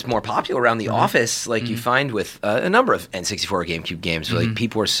that's why it's more popular around the office, like you find with a number of N64 GameCube games. Where, like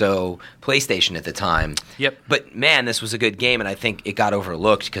people were so PlayStation at the time. Yep. But man, this was a good game, and I think it got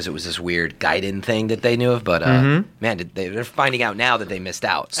overlooked because it was this weird Gaiden thing that they knew of. But man, they're finding out now that they missed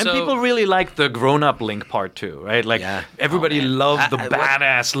out. And people really like the grown-up Link part too, right? Like everybody loved the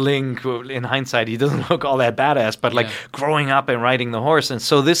badass Link. In hindsight, he doesn't look all that badass, but like growing up and riding the horse. And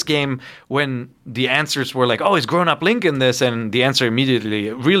so this game, when the answers were like, "Oh, is grown-up Link in this?" and the answer immediately,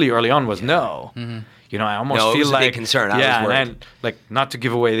 really early on, was no. You know, I almost feel it was like a big concern. I was worried. and like not to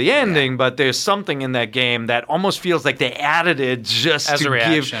give away the ending, but there's something in that game that almost feels like they added it just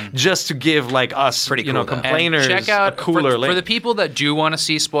to give like us, complainers, check out a cooler Link. For the people that do want to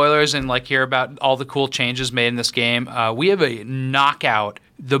see spoilers and like hear about all the cool changes made in this game. We have a knockout.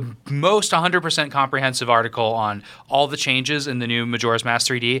 The most 100% comprehensive article on all the changes in the new Majora's Mask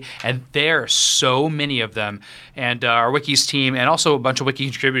 3D, and there are so many of them. And our Wikis team, and also a bunch of Wiki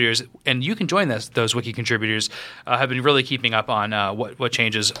contributors, and you can join those Wiki contributors, have been really keeping up on what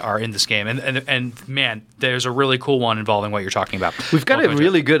changes are in this game. And man, there's a really cool one involving what you're talking about. We've got a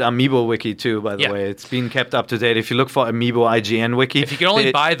really good Amiibo Wiki too, by the way. It's being kept up to date. If you look for Amiibo IGN Wiki, if you can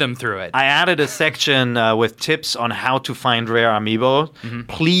only buy them through it, I added a section with tips on how to find rare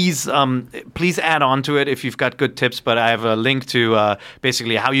Amiibo. Please add on to it if you've got good tips, but I have a link to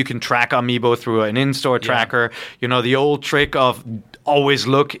basically how you can track Amiibo through an in-store tracker. You know, the old trick of always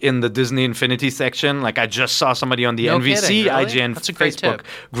look in the Disney Infinity section. Like I just saw somebody on the NVC IGN Facebook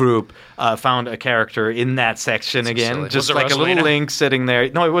group found a character in that section again. Just like a little link sitting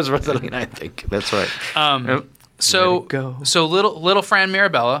there. No, it was Rosalina, I think. That's right. So little Fran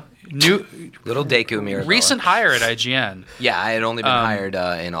Mirabella. New little Deku Mirabella. Recent hire at IGN. Yeah, I had only been hired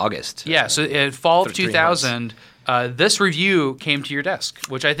in August. Yeah, so in fall of 2000, this review came to your desk,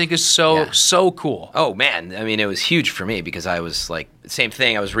 which I think is so cool. Oh man, I mean it was huge for me because I was like same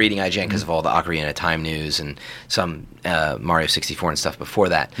thing. I was reading IGN because of all the Ocarina of Time news and some Mario 64 and stuff before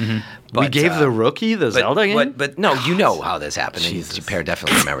that. But, we gave the rookie the Zelda game. But no, you know how this happened. And Pear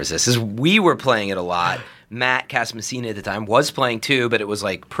definitely remembers this. Is we were playing it a lot. Matt Casamassina at the time was playing too, but it was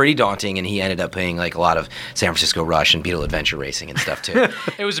like pretty daunting, and he ended up playing like a lot of San Francisco Rush and Beetle Adventure Racing and stuff too.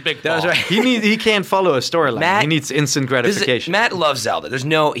 It was a big ball. That's right. He can't follow a storyline. He needs instant gratification. Matt loves Zelda.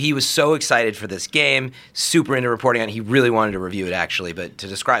 He was so excited for this game, super into reporting on it. He really wanted to review it actually, but to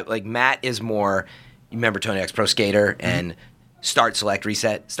describe, like Matt is more, you remember Tony Hawk's Pro Skater and start, select,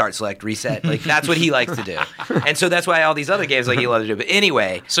 reset. Like, that's what he likes to do. And so that's why all these other games, like, he loves to do. But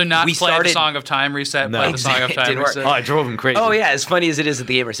anyway. So not play the Song of Time reset, play the Song of Time reset. Oh, I drove him crazy. Oh, yeah, as funny as it is that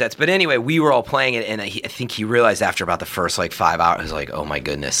the game resets. But anyway, we were all playing it, and I think he realized after about the first, 5 hours, he was like, oh, my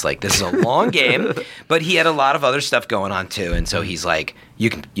goodness, this is a long game. But he had a lot of other stuff going on, too. And so he's like, you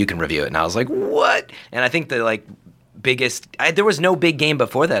can review it. And I was like, what? And I think the, there was no big game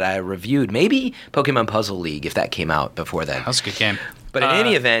before that I reviewed. Maybe Pokemon Puzzle League, if that came out before then. That was a good game. But in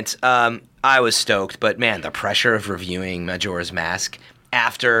any event, I was stoked. But man, the pressure of reviewing Majora's Mask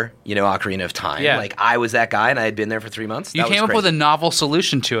after, Ocarina of Time. Yeah. I was that guy, and I had been there for 3 months. You came up with a novel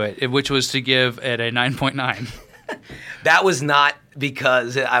solution to it, which was to give it a 9.9. That was not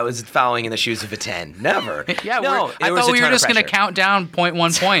because I was following in the shoes of a 10. Never. Yeah, no, I thought we were just going to count down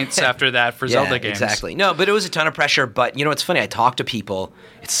 0.1 points after that for Zelda games. Exactly. No, but it was a ton of pressure. But you know, it's funny. I talked to people.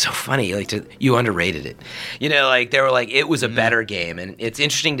 It's so funny. Like, you underrated it. You know, like they were like, it was a better game, and it's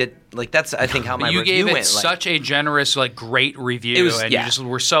interesting to like. That's I think how my review went. You gave it such a generous, like, great review, and you just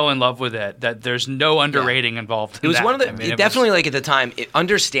were so in love with it that there's no underrating involved. It was that. one of the definitely was, like at the time,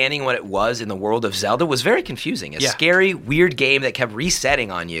 understanding what it was in the world of Zelda was very confusing. A scary, weird game that kept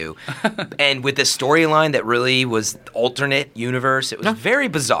resetting on you, and with this storyline that really was alternate universe. It was very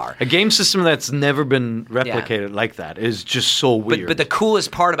bizarre. A game system that's never been replicated like that is just so weird. But the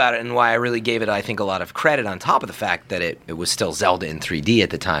coolest part about it, and why I really gave it, I think, a lot of credit on top of the fact that it was still Zelda in 3D at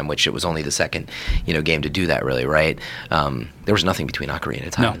the time, which it was only the second, game to do that, really, right? There was nothing between Ocarina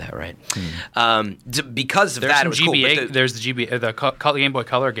of Time and that, right? Because of that, it was GBA, cool. There's the GBA, the Game Boy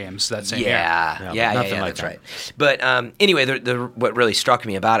Color games that same year. Yeah, that's right. But anyway, what really struck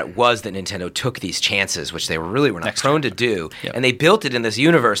me about it was that Nintendo took these chances, which they were not prone to do, and they built it in this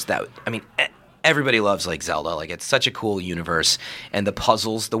universe that, everybody loves, like, Zelda. Like, it's such a cool universe, and the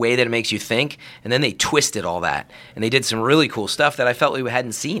puzzles, the way that it makes you think, and then they twisted all that, and they did some really cool stuff that I felt we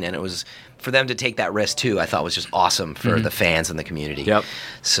hadn't seen, and it was, for them to take that risk too, I thought was just awesome for the fans and the community. Yep.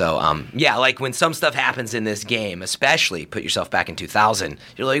 So, like when some stuff happens in this game, especially put yourself back in 2000,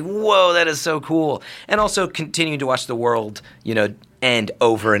 you're like, whoa, that is so cool. And also continuing to watch the world, end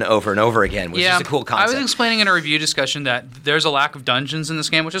over and over and over again, which is a cool concept. I was explaining in a review discussion that there's a lack of dungeons in this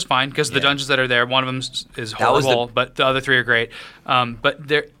game, which is fine, because the dungeons that are there, one of them is horrible, but the other three are great. But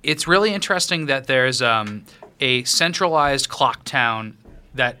it's really interesting that there's a centralized clock town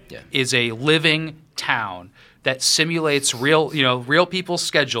that is a living town that simulates real people's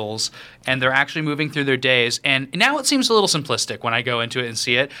schedules, and they're actually moving through their days. And now it seems a little simplistic when I go into it and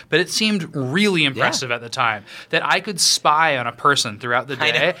see it, but it seemed really impressive at the time that I could spy on a person throughout the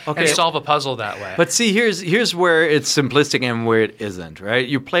day and solve a puzzle that way. But see, here's where it's simplistic and where it isn't, right?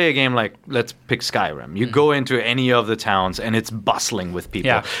 You play a game like, let's pick Skyrim. You go into any of the towns, and it's bustling with people.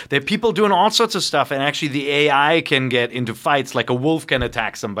 Yeah. There are people doing all sorts of stuff, and actually the AI can get into fights, like a wolf can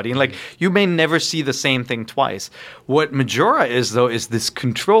attack somebody. And like, you may never see the same thing twice. What Majora is, though, is this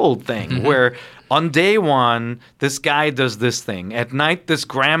controlled thing where on day one, this guy does this thing. At night, this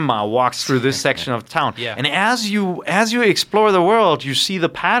grandma walks through this section of town. Yeah. And as you explore the world, you see the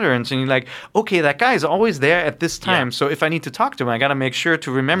patterns, and you're like, okay, that guy is always there at this time. So if I need to talk to him, I got to make sure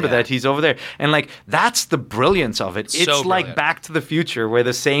to remember that he's over there. And like, that's the brilliance of it. It's like Back to the Future, where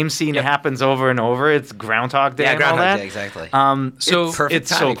the same scene happens over and over. It's Groundhog Day and all that. Day, exactly.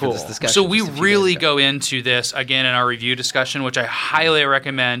 It's so cool. So we really go into this again in our review discussion, which I highly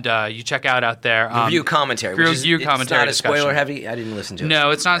recommend you check out there. Review commentary. It's not a spoiler heavy. I didn't listen to it.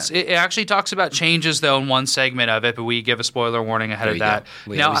 No, it's not. It actually talks about changes, though, in one segment of it, but we give a spoiler warning ahead of that.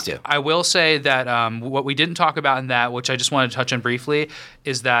 We always do. I will say that what we didn't talk about in that, which I just wanted to touch on briefly,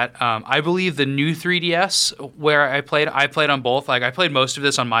 is that I believe the new 3DS, where I played on both. Like, I played most of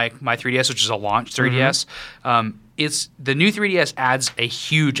this on my 3DS, which is a launch 3DS. The new 3DS adds a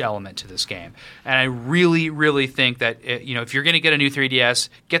huge element to this game, and I really, really think that if you're going to get a new 3DS,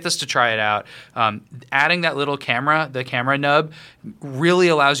 get this to try it out. Adding that little camera, the camera nub, really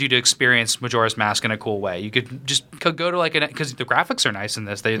allows you to experience Majora's Mask in a cool way. You could just go to because the graphics are nice in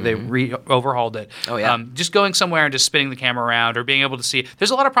this. They overhauled it. Oh yeah. Just going somewhere and just spinning the camera around, or being able to see.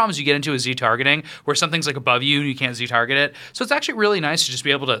 There's a lot of problems you get into with Z targeting, where something's like above you and you can't Z target it. So it's actually really nice to just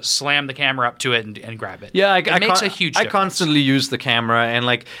be able to slam the camera up to it and grab it. Yeah, it makes a huge difference. I constantly use the camera, and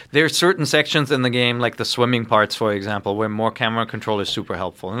like there are certain sections in the game, like the swimming parts, for example, where more camera control is super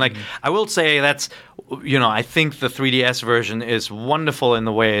helpful. And like I will say that's, I think the 3DS version is wonderful in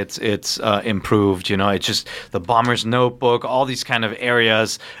the way it's improved. It's just the Bomber's Notebook, all these kind of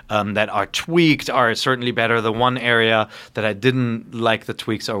areas that are tweaked are certainly better. The one area that I didn't like the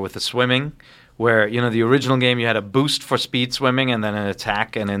tweaks are with the swimming, where, the original game you had a boost for speed swimming and then an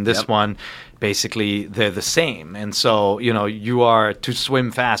attack, and in this one, basically they're the same. And so, you are, to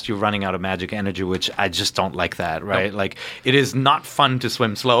swim fast, you're running out of magic energy, which I just don't like that, right? Nope. Like, it is not fun to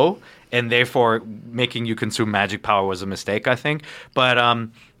swim slow, and therefore making you consume magic power was a mistake, I think. But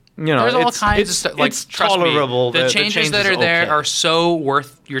there's all kinds of stuff. Like, it's tolerable. The changes that are there are so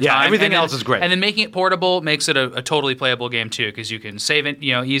worth your time. Everything else is great. And then making it portable makes it a totally playable game too, because you can save it,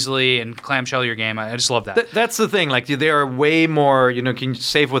 easily and clamshell your game. I just love that. That's the thing. Like, there are way more. Can you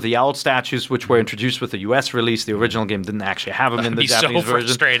save with the owl statues, which were introduced with the U.S. release? The original game didn't actually have them in the Japanese version.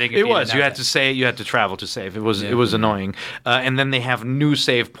 Frustrating. It was. You had to say. You had to travel to save. It was annoying. And then they have new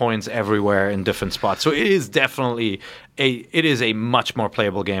save points everywhere in different spots. So it is definitely a much more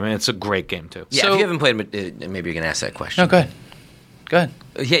playable game, and it's a great game too. Yeah, So- if you haven't played, maybe you can ask that question. No, go ahead. Go ahead.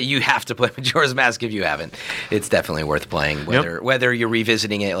 Yeah, you have to play Majora's Mask if you haven't. It's definitely worth playing. Whether you're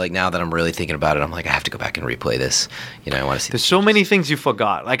revisiting it, like now that I'm really thinking about it, I'm like, I have to go back and replay this. You know, I want to see. There's so many things you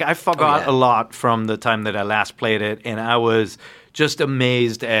forgot. Like I forgot a lot from the time that I last played it, and I was just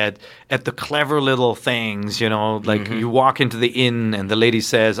amazed at the clever little things. You know, like you walk into the inn and the lady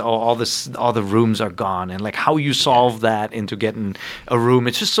says, "Oh, all the rooms are gone," and like how you solve that into getting a room.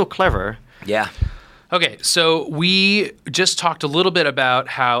 It's just so clever. Yeah. Okay, so we just talked a little bit about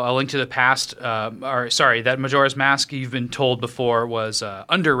how A Link to the Past, that Majora's Mask you've been told before was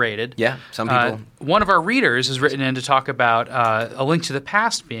underrated. Yeah, some people. One of our readers has written in to talk about A Link to the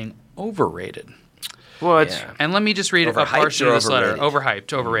Past being overrated. What? Yeah. And let me just read a Overhyped portion or of this letter. overrated?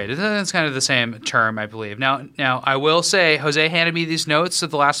 Overhyped, overrated. That's kind of the same term, I believe. Now, I will say, Jose handed me these notes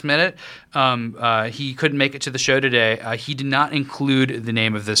at the last minute. He couldn't make it to the show today. He did not include the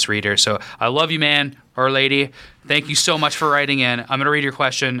name of this reader. So I love you, man or lady. Thank you so much for writing in. I'm going to read your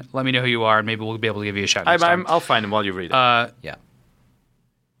question. Let me know who you are, and maybe we'll be able to give you a shout next time. I'll find him while you read it. Yeah.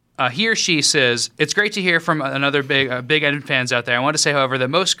 He or she says, it's great to hear from another big End fans out there. I want to say, however, that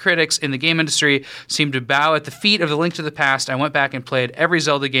most critics in the game industry seem to bow at the feet of the Link to the Past. I went back and played every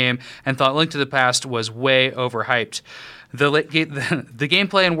Zelda game and thought Link to the Past was way overhyped. The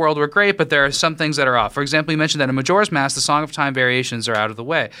gameplay and world were great, but there are some things that are off. For example, you mentioned that in Majora's Mask, the Song of Time variations are out of the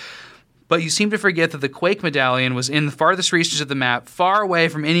way. But you seem to forget that the Quake medallion was in the farthest reaches of the map, far away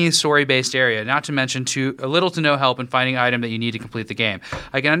from any story-based area, not to mention little to no help in finding an item that you need to complete the game.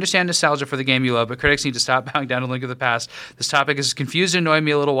 I can understand nostalgia for the game you love, but critics need to stop bowing down to Link to the Past. This topic has confused and annoyed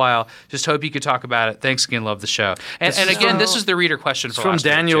me a little while. Just hope you could talk about it. Thanks again. Love the show. And again, this is the reader question for from last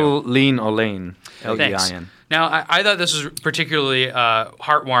week, Daniel too. Lean or Lane. Thanks. L-E-I-N. Now, I thought this was particularly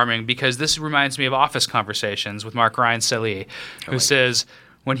heartwarming because this reminds me of Office Conversations with Mark Ryan Sally, who says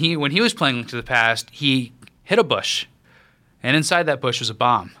when he was playing Link to the Past, he hit a bush, and inside that bush was a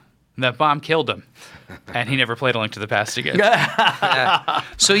bomb. And that bomb killed him, and he never played A Link to the Past again.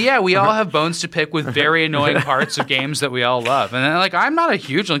 So yeah, we all have bones to pick with very annoying parts of games that we all love. And I'm not a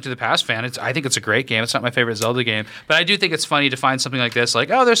huge Link to the Past fan. I think it's a great game. It's not my favorite Zelda game, but I do think it's funny to find something like this.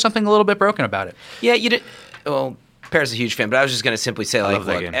 Like, oh, there's something a little bit broken about it. Yeah, you did. Well, Pear's a huge fan, but I was just going to simply say, like,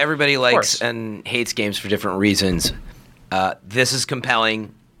 look, game. everybody likes and hates games for different reasons. This is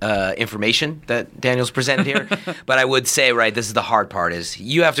compelling information that Daniel's presented here, but I would say, right, this is the hard part: is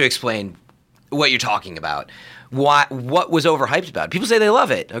you have to explain what you're talking about. What was overhyped about it? People say they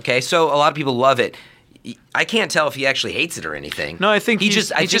love it. Okay, so a lot of people love it. I can't tell if he actually hates it or anything. No, I think I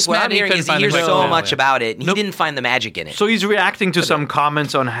think what I'm hearing is he hears so much about it, and he didn't find the magic in it. So he's reacting to some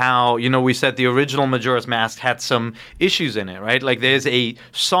comments on how, we said the original Majora's Mask had some issues in it, right? Like there's a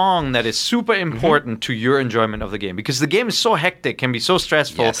song that is super important to your enjoyment of the game because the game is so hectic, can be so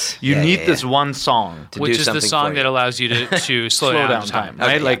stressful. Yes. You need this one song. Which is the song that allows you to slow down time,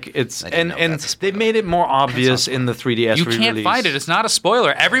 right? Okay, like it's and they made it more obvious in the 3DS You re-release. can't find it. It's not a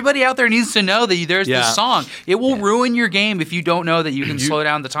spoiler. Everybody out there needs to know that there's this song. It will ruin your game if you don't know that you can slow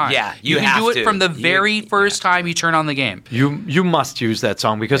down the time. Yeah, you can have do it to. from the very first time you turn on the game. You must use that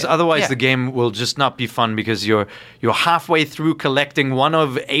song because otherwise the game will just not be fun because you're halfway through collecting one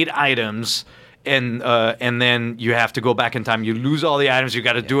of 8 items. And then you have to go back in time. You lose all the items. You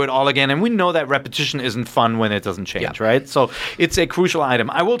got to do it all again. And we know that repetition isn't fun when it doesn't change, right? So it's a crucial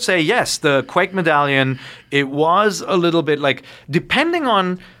item. I will say, yes, the Quake medallion, it was a little bit like, depending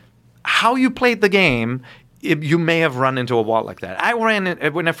on how you played the game, you may have run into a wall like that.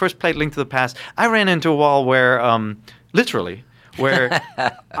 When I first played Link to the Past, I ran into a wall where, literally, where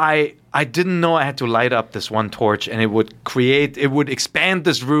I didn't know I had to light up this one torch and it would expand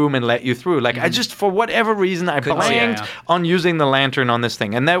this room and let you through. Like I just, for whatever reason, I blanked on using the lantern on this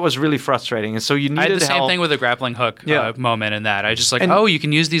thing. And that was really frustrating. And so you needed I had the same help. thing with a grappling hook moment in that. I just you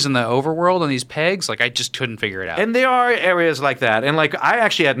can use these in the overworld on these pegs. Like I just couldn't figure it out. And there are areas like that. And like I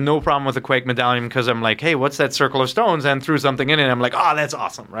actually had no problem with the Quake medallion because I'm like, hey, what's that circle of stones? And threw something in it. And I'm like, oh, that's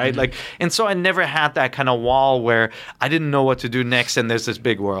awesome, right? Like, and so I never had that kind of wall where I didn't know what to do next and there's this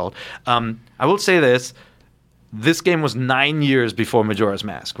big world. I will say this game was 9 years before Majora's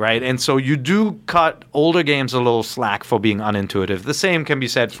Mask, right? And so you do cut older games a little slack for being unintuitive. The same can be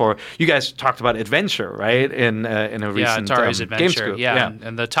said for, you guys talked about Adventure, right? In a recent Atari's Adventure. GameScoop. Yeah,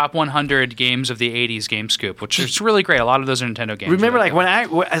 and the top 100 games of the 80s GameScoop, which is really great. A lot of those are Nintendo games. Remember, like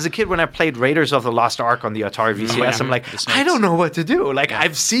as a kid, when I played Raiders of the Lost Ark on the Atari VCS, I'm like, I don't know what to do. Like,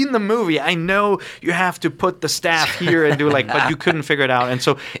 I've seen the movie. I know you have to put the staff here and do but you couldn't figure it out. And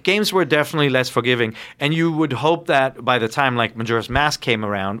so games were definitely less forgiving. And you would hope that by the time like Majora's Mask came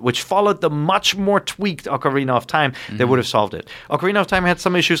around, which followed the much more tweaked Ocarina of Time, they would have solved it. Ocarina of Time had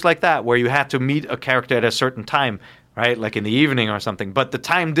some issues like that, where you had to meet a character at a certain time, right? Like in the evening or something. But the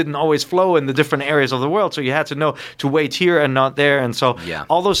time didn't always flow in the different areas of the world, so you had to know to wait here and not there. And so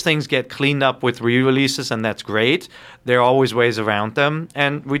all those things get cleaned up with re-releases, and that's great. There are always ways around them,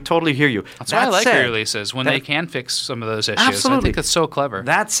 and we totally hear you. That's why I like re-releases, when they can fix some of those issues. Absolutely. I think it's so clever.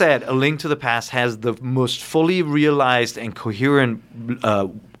 That said, A Link to the Past has the most fully realized and coherent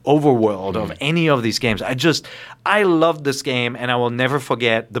overworld of any of these games. I love this game, and I will never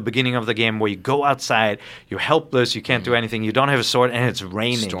forget the beginning of the game where you go outside, you're helpless, you can't do anything, you don't have a sword, and it's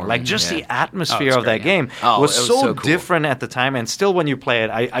raining. Like, just the atmosphere of that game was so cool. Different at the time, and still when you play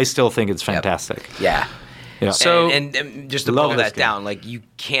it, I still think it's fantastic. Yeah. So, and just to boil that down, like, you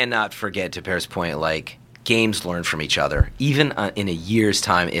cannot forget, to Pear's point, like, games learn from each other, even in a year's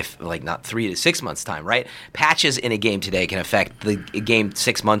time, if like not 3 to 6 months time, right? Patches in a game today can affect the game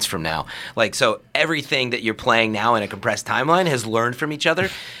 6 months from now. Like, so everything that you're playing now in a compressed timeline has learned from each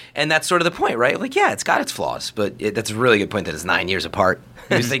other. And that's sort of the point, right? Like, yeah, it's got its flaws, but that's a really good point that it's 9 years apart.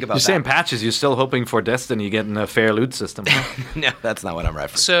 Just think about that. You're saying patches, you're still hoping for Destiny getting a fair loot system. No, that's not what I'm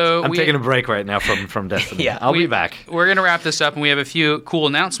referencing. So I'm taking a break right now from Destiny. I'll be back. We're going to wrap this up, and we have a few cool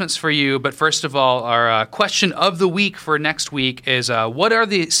announcements for you. But first of all, our question of the week for next week is, what are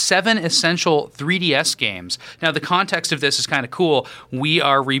the 7 essential 3DS games? Now, the context of this is kind of cool. We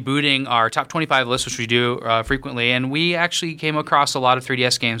are rebooting our top 25 list, which we do frequently, and we actually came across a lot of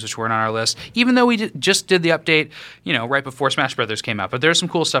 3DS games which weren't on our list, even though we just did the update, right before Smash Brothers came out. But there's some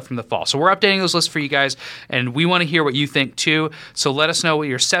cool stuff from the fall. So we're updating those lists for you guys, and we want to hear what you think too. So let us know what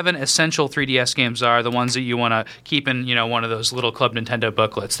your 7 essential 3DS games are, the ones that you want to keep in, one of those little Club Nintendo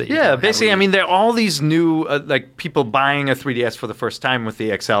booklets that you basically, I mean, there are all these new, like, people buying a 3DS for the first time with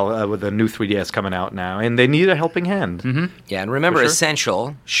the XL, with the new 3DS coming out now, and they need a helping hand. Mm-hmm. Yeah, and remember,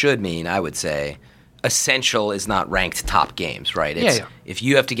 essential should mean, I would say, essential is not ranked top games, right? It's, if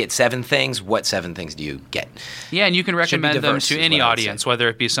you have to get 7 things, what 7 things do you get? Yeah, and you can recommend them to any audience, whether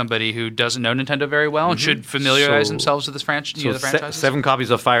it be somebody who doesn't know Nintendo very well and should familiarize themselves with this franchise. So the franchises. 7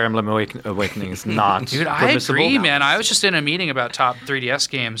 copies of Fire Emblem Awakening is not Dude, I agree, man. I was just in a meeting about top 3DS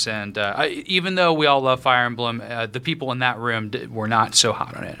games, and even though we all love Fire Emblem, the people in that room were not so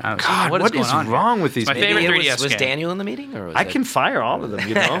hot on it. I was God, like, what is wrong with these people? My favorite 3DS game. Was Daniel in the meeting? Or was I can fire all of them,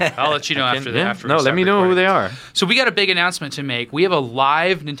 I'll let you know after that. No, let me know who they are. So we got a big announcement to make. We have a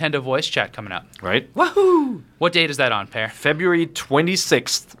live Nintendo voice chat coming up. Right. Woohoo! What date is that on, Per? February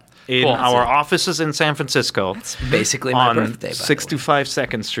 26th in our offices in San Francisco. That's basically my birthday, by 625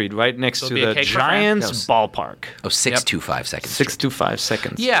 2nd Street, right next to the Giants ballpark. Oh, 625 2nd Street. 625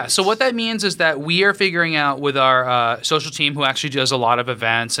 2nd Street. Yeah, so what that means is that we are figuring out with our social team, who actually does a lot of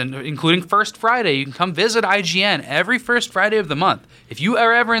events, and including First Friday. You can come visit IGN every first Friday of the month. If you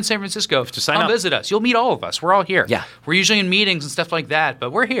are ever in San Francisco, come visit us. You'll meet all of us. We're all here. Yeah. We're usually in meetings and stuff like that,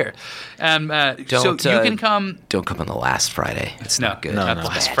 but we're here. So you can come. Don't come on the last Friday. It's not good. Not the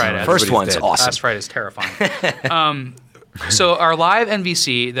last Friday. First one's awesome. Last Friday is terrifying. So our live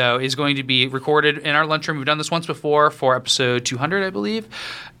NVC, though, is going to be recorded in our lunchroom. We've done this once before for episode 200, I believe.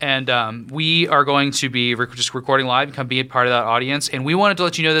 And we are going to be just recording live and come be a part of that audience. And we wanted to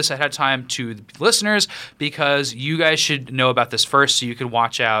let you know this ahead of time to the listeners, because you guys should know about this first, so you can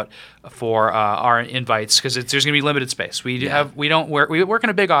watch out for our invites, because there's going to be limited space. We work in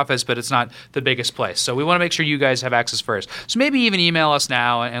a big office, but it's not the biggest place. So we want to make sure you guys have access first. So maybe even email us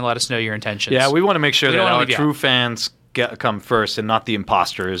now and let us know your intentions. Yeah, we want to make sure that our true fans come first and not the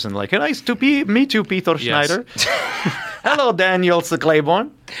imposters, and like, nice to meet you, Peter Schneider. Hello, Daniel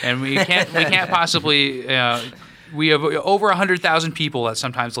Claiborne. And we can't possibly. We have over 100,000 people that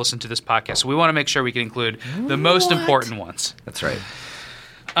sometimes listen to this podcast, so we want to make sure we can include the most important ones. That's right.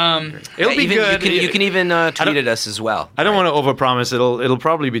 It'll be good. You can even tweet at us as well. I don't want to overpromise. It'll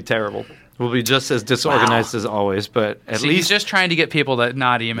probably be terrible. We'll be just as disorganized as always, but at least he's just trying to get people to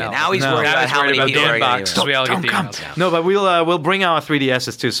not email. Yeah, now he's worried about how many people are going to we all get the emails. No, but we'll bring our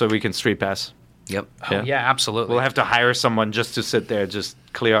 3DSs too, so we can street pass. Yep. Yeah, absolutely. We'll have to hire someone just to sit there, just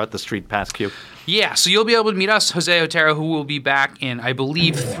clear out the street pass queue. Yeah, so you'll be able to meet us, Jose Otero, who will be back in, I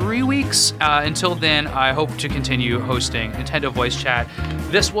believe, 3 weeks. Until then, I hope to continue hosting Nintendo Voice Chat.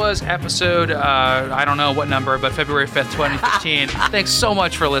 This was episode, I don't know what number, but February 5th, 2015. Thanks so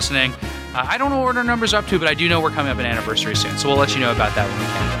much for listening. I don't know what our numbers are up to, but I do know we're coming up an anniversary soon, so we'll let you know about that when we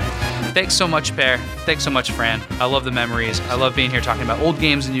can. Thanks so much, Per. Thanks so much, Fran. I love the memories. I love being here talking about old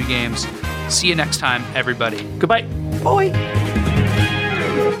games and new games. See you next time, everybody. Goodbye. Bye.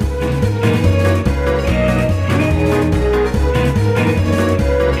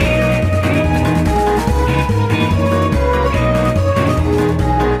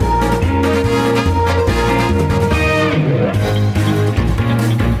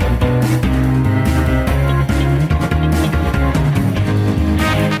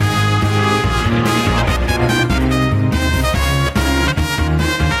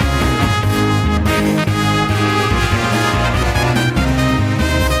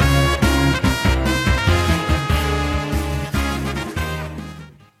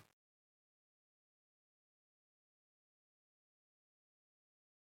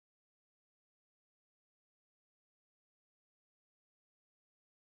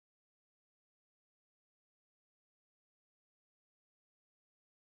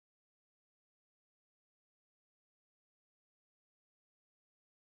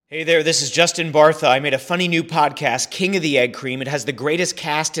 Hey there, this is Justin Bartha. I made a funny new podcast, King of the Egg Cream. It has the greatest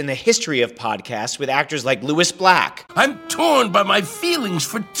cast in the history of podcasts with actors like Louis Black. I'm torn by my feelings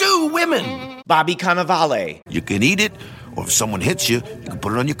for two women. Bobby Cannavale. You can eat it, or if someone hits you, you can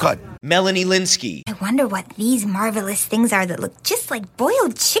put it on your cut. Melanie Linsky. I wonder what these marvelous things are that look just like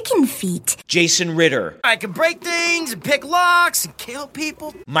boiled chicken feet. Jason Ritter. I can break things and pick locks and kill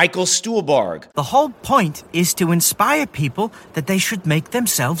people. Michael Stuhlbarg. The whole point is to inspire people that they should make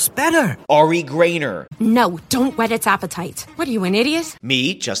themselves better. Ari Grainer. No, don't whet its appetite. What are you, an idiot?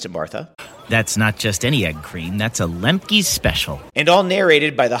 Me, Justin Bartha. That's not just any egg cream, that's a Lemke's special. And all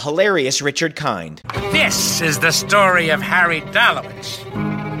narrated by the hilarious Richard Kind. This is the story of Harry Dalowitz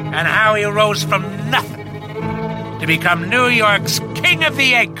and how he rose from nothing to become New York's King of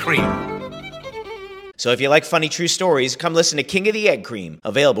the Egg Cream. So if you like funny true stories, come listen to King of the Egg Cream,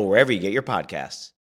 available wherever you get your podcasts.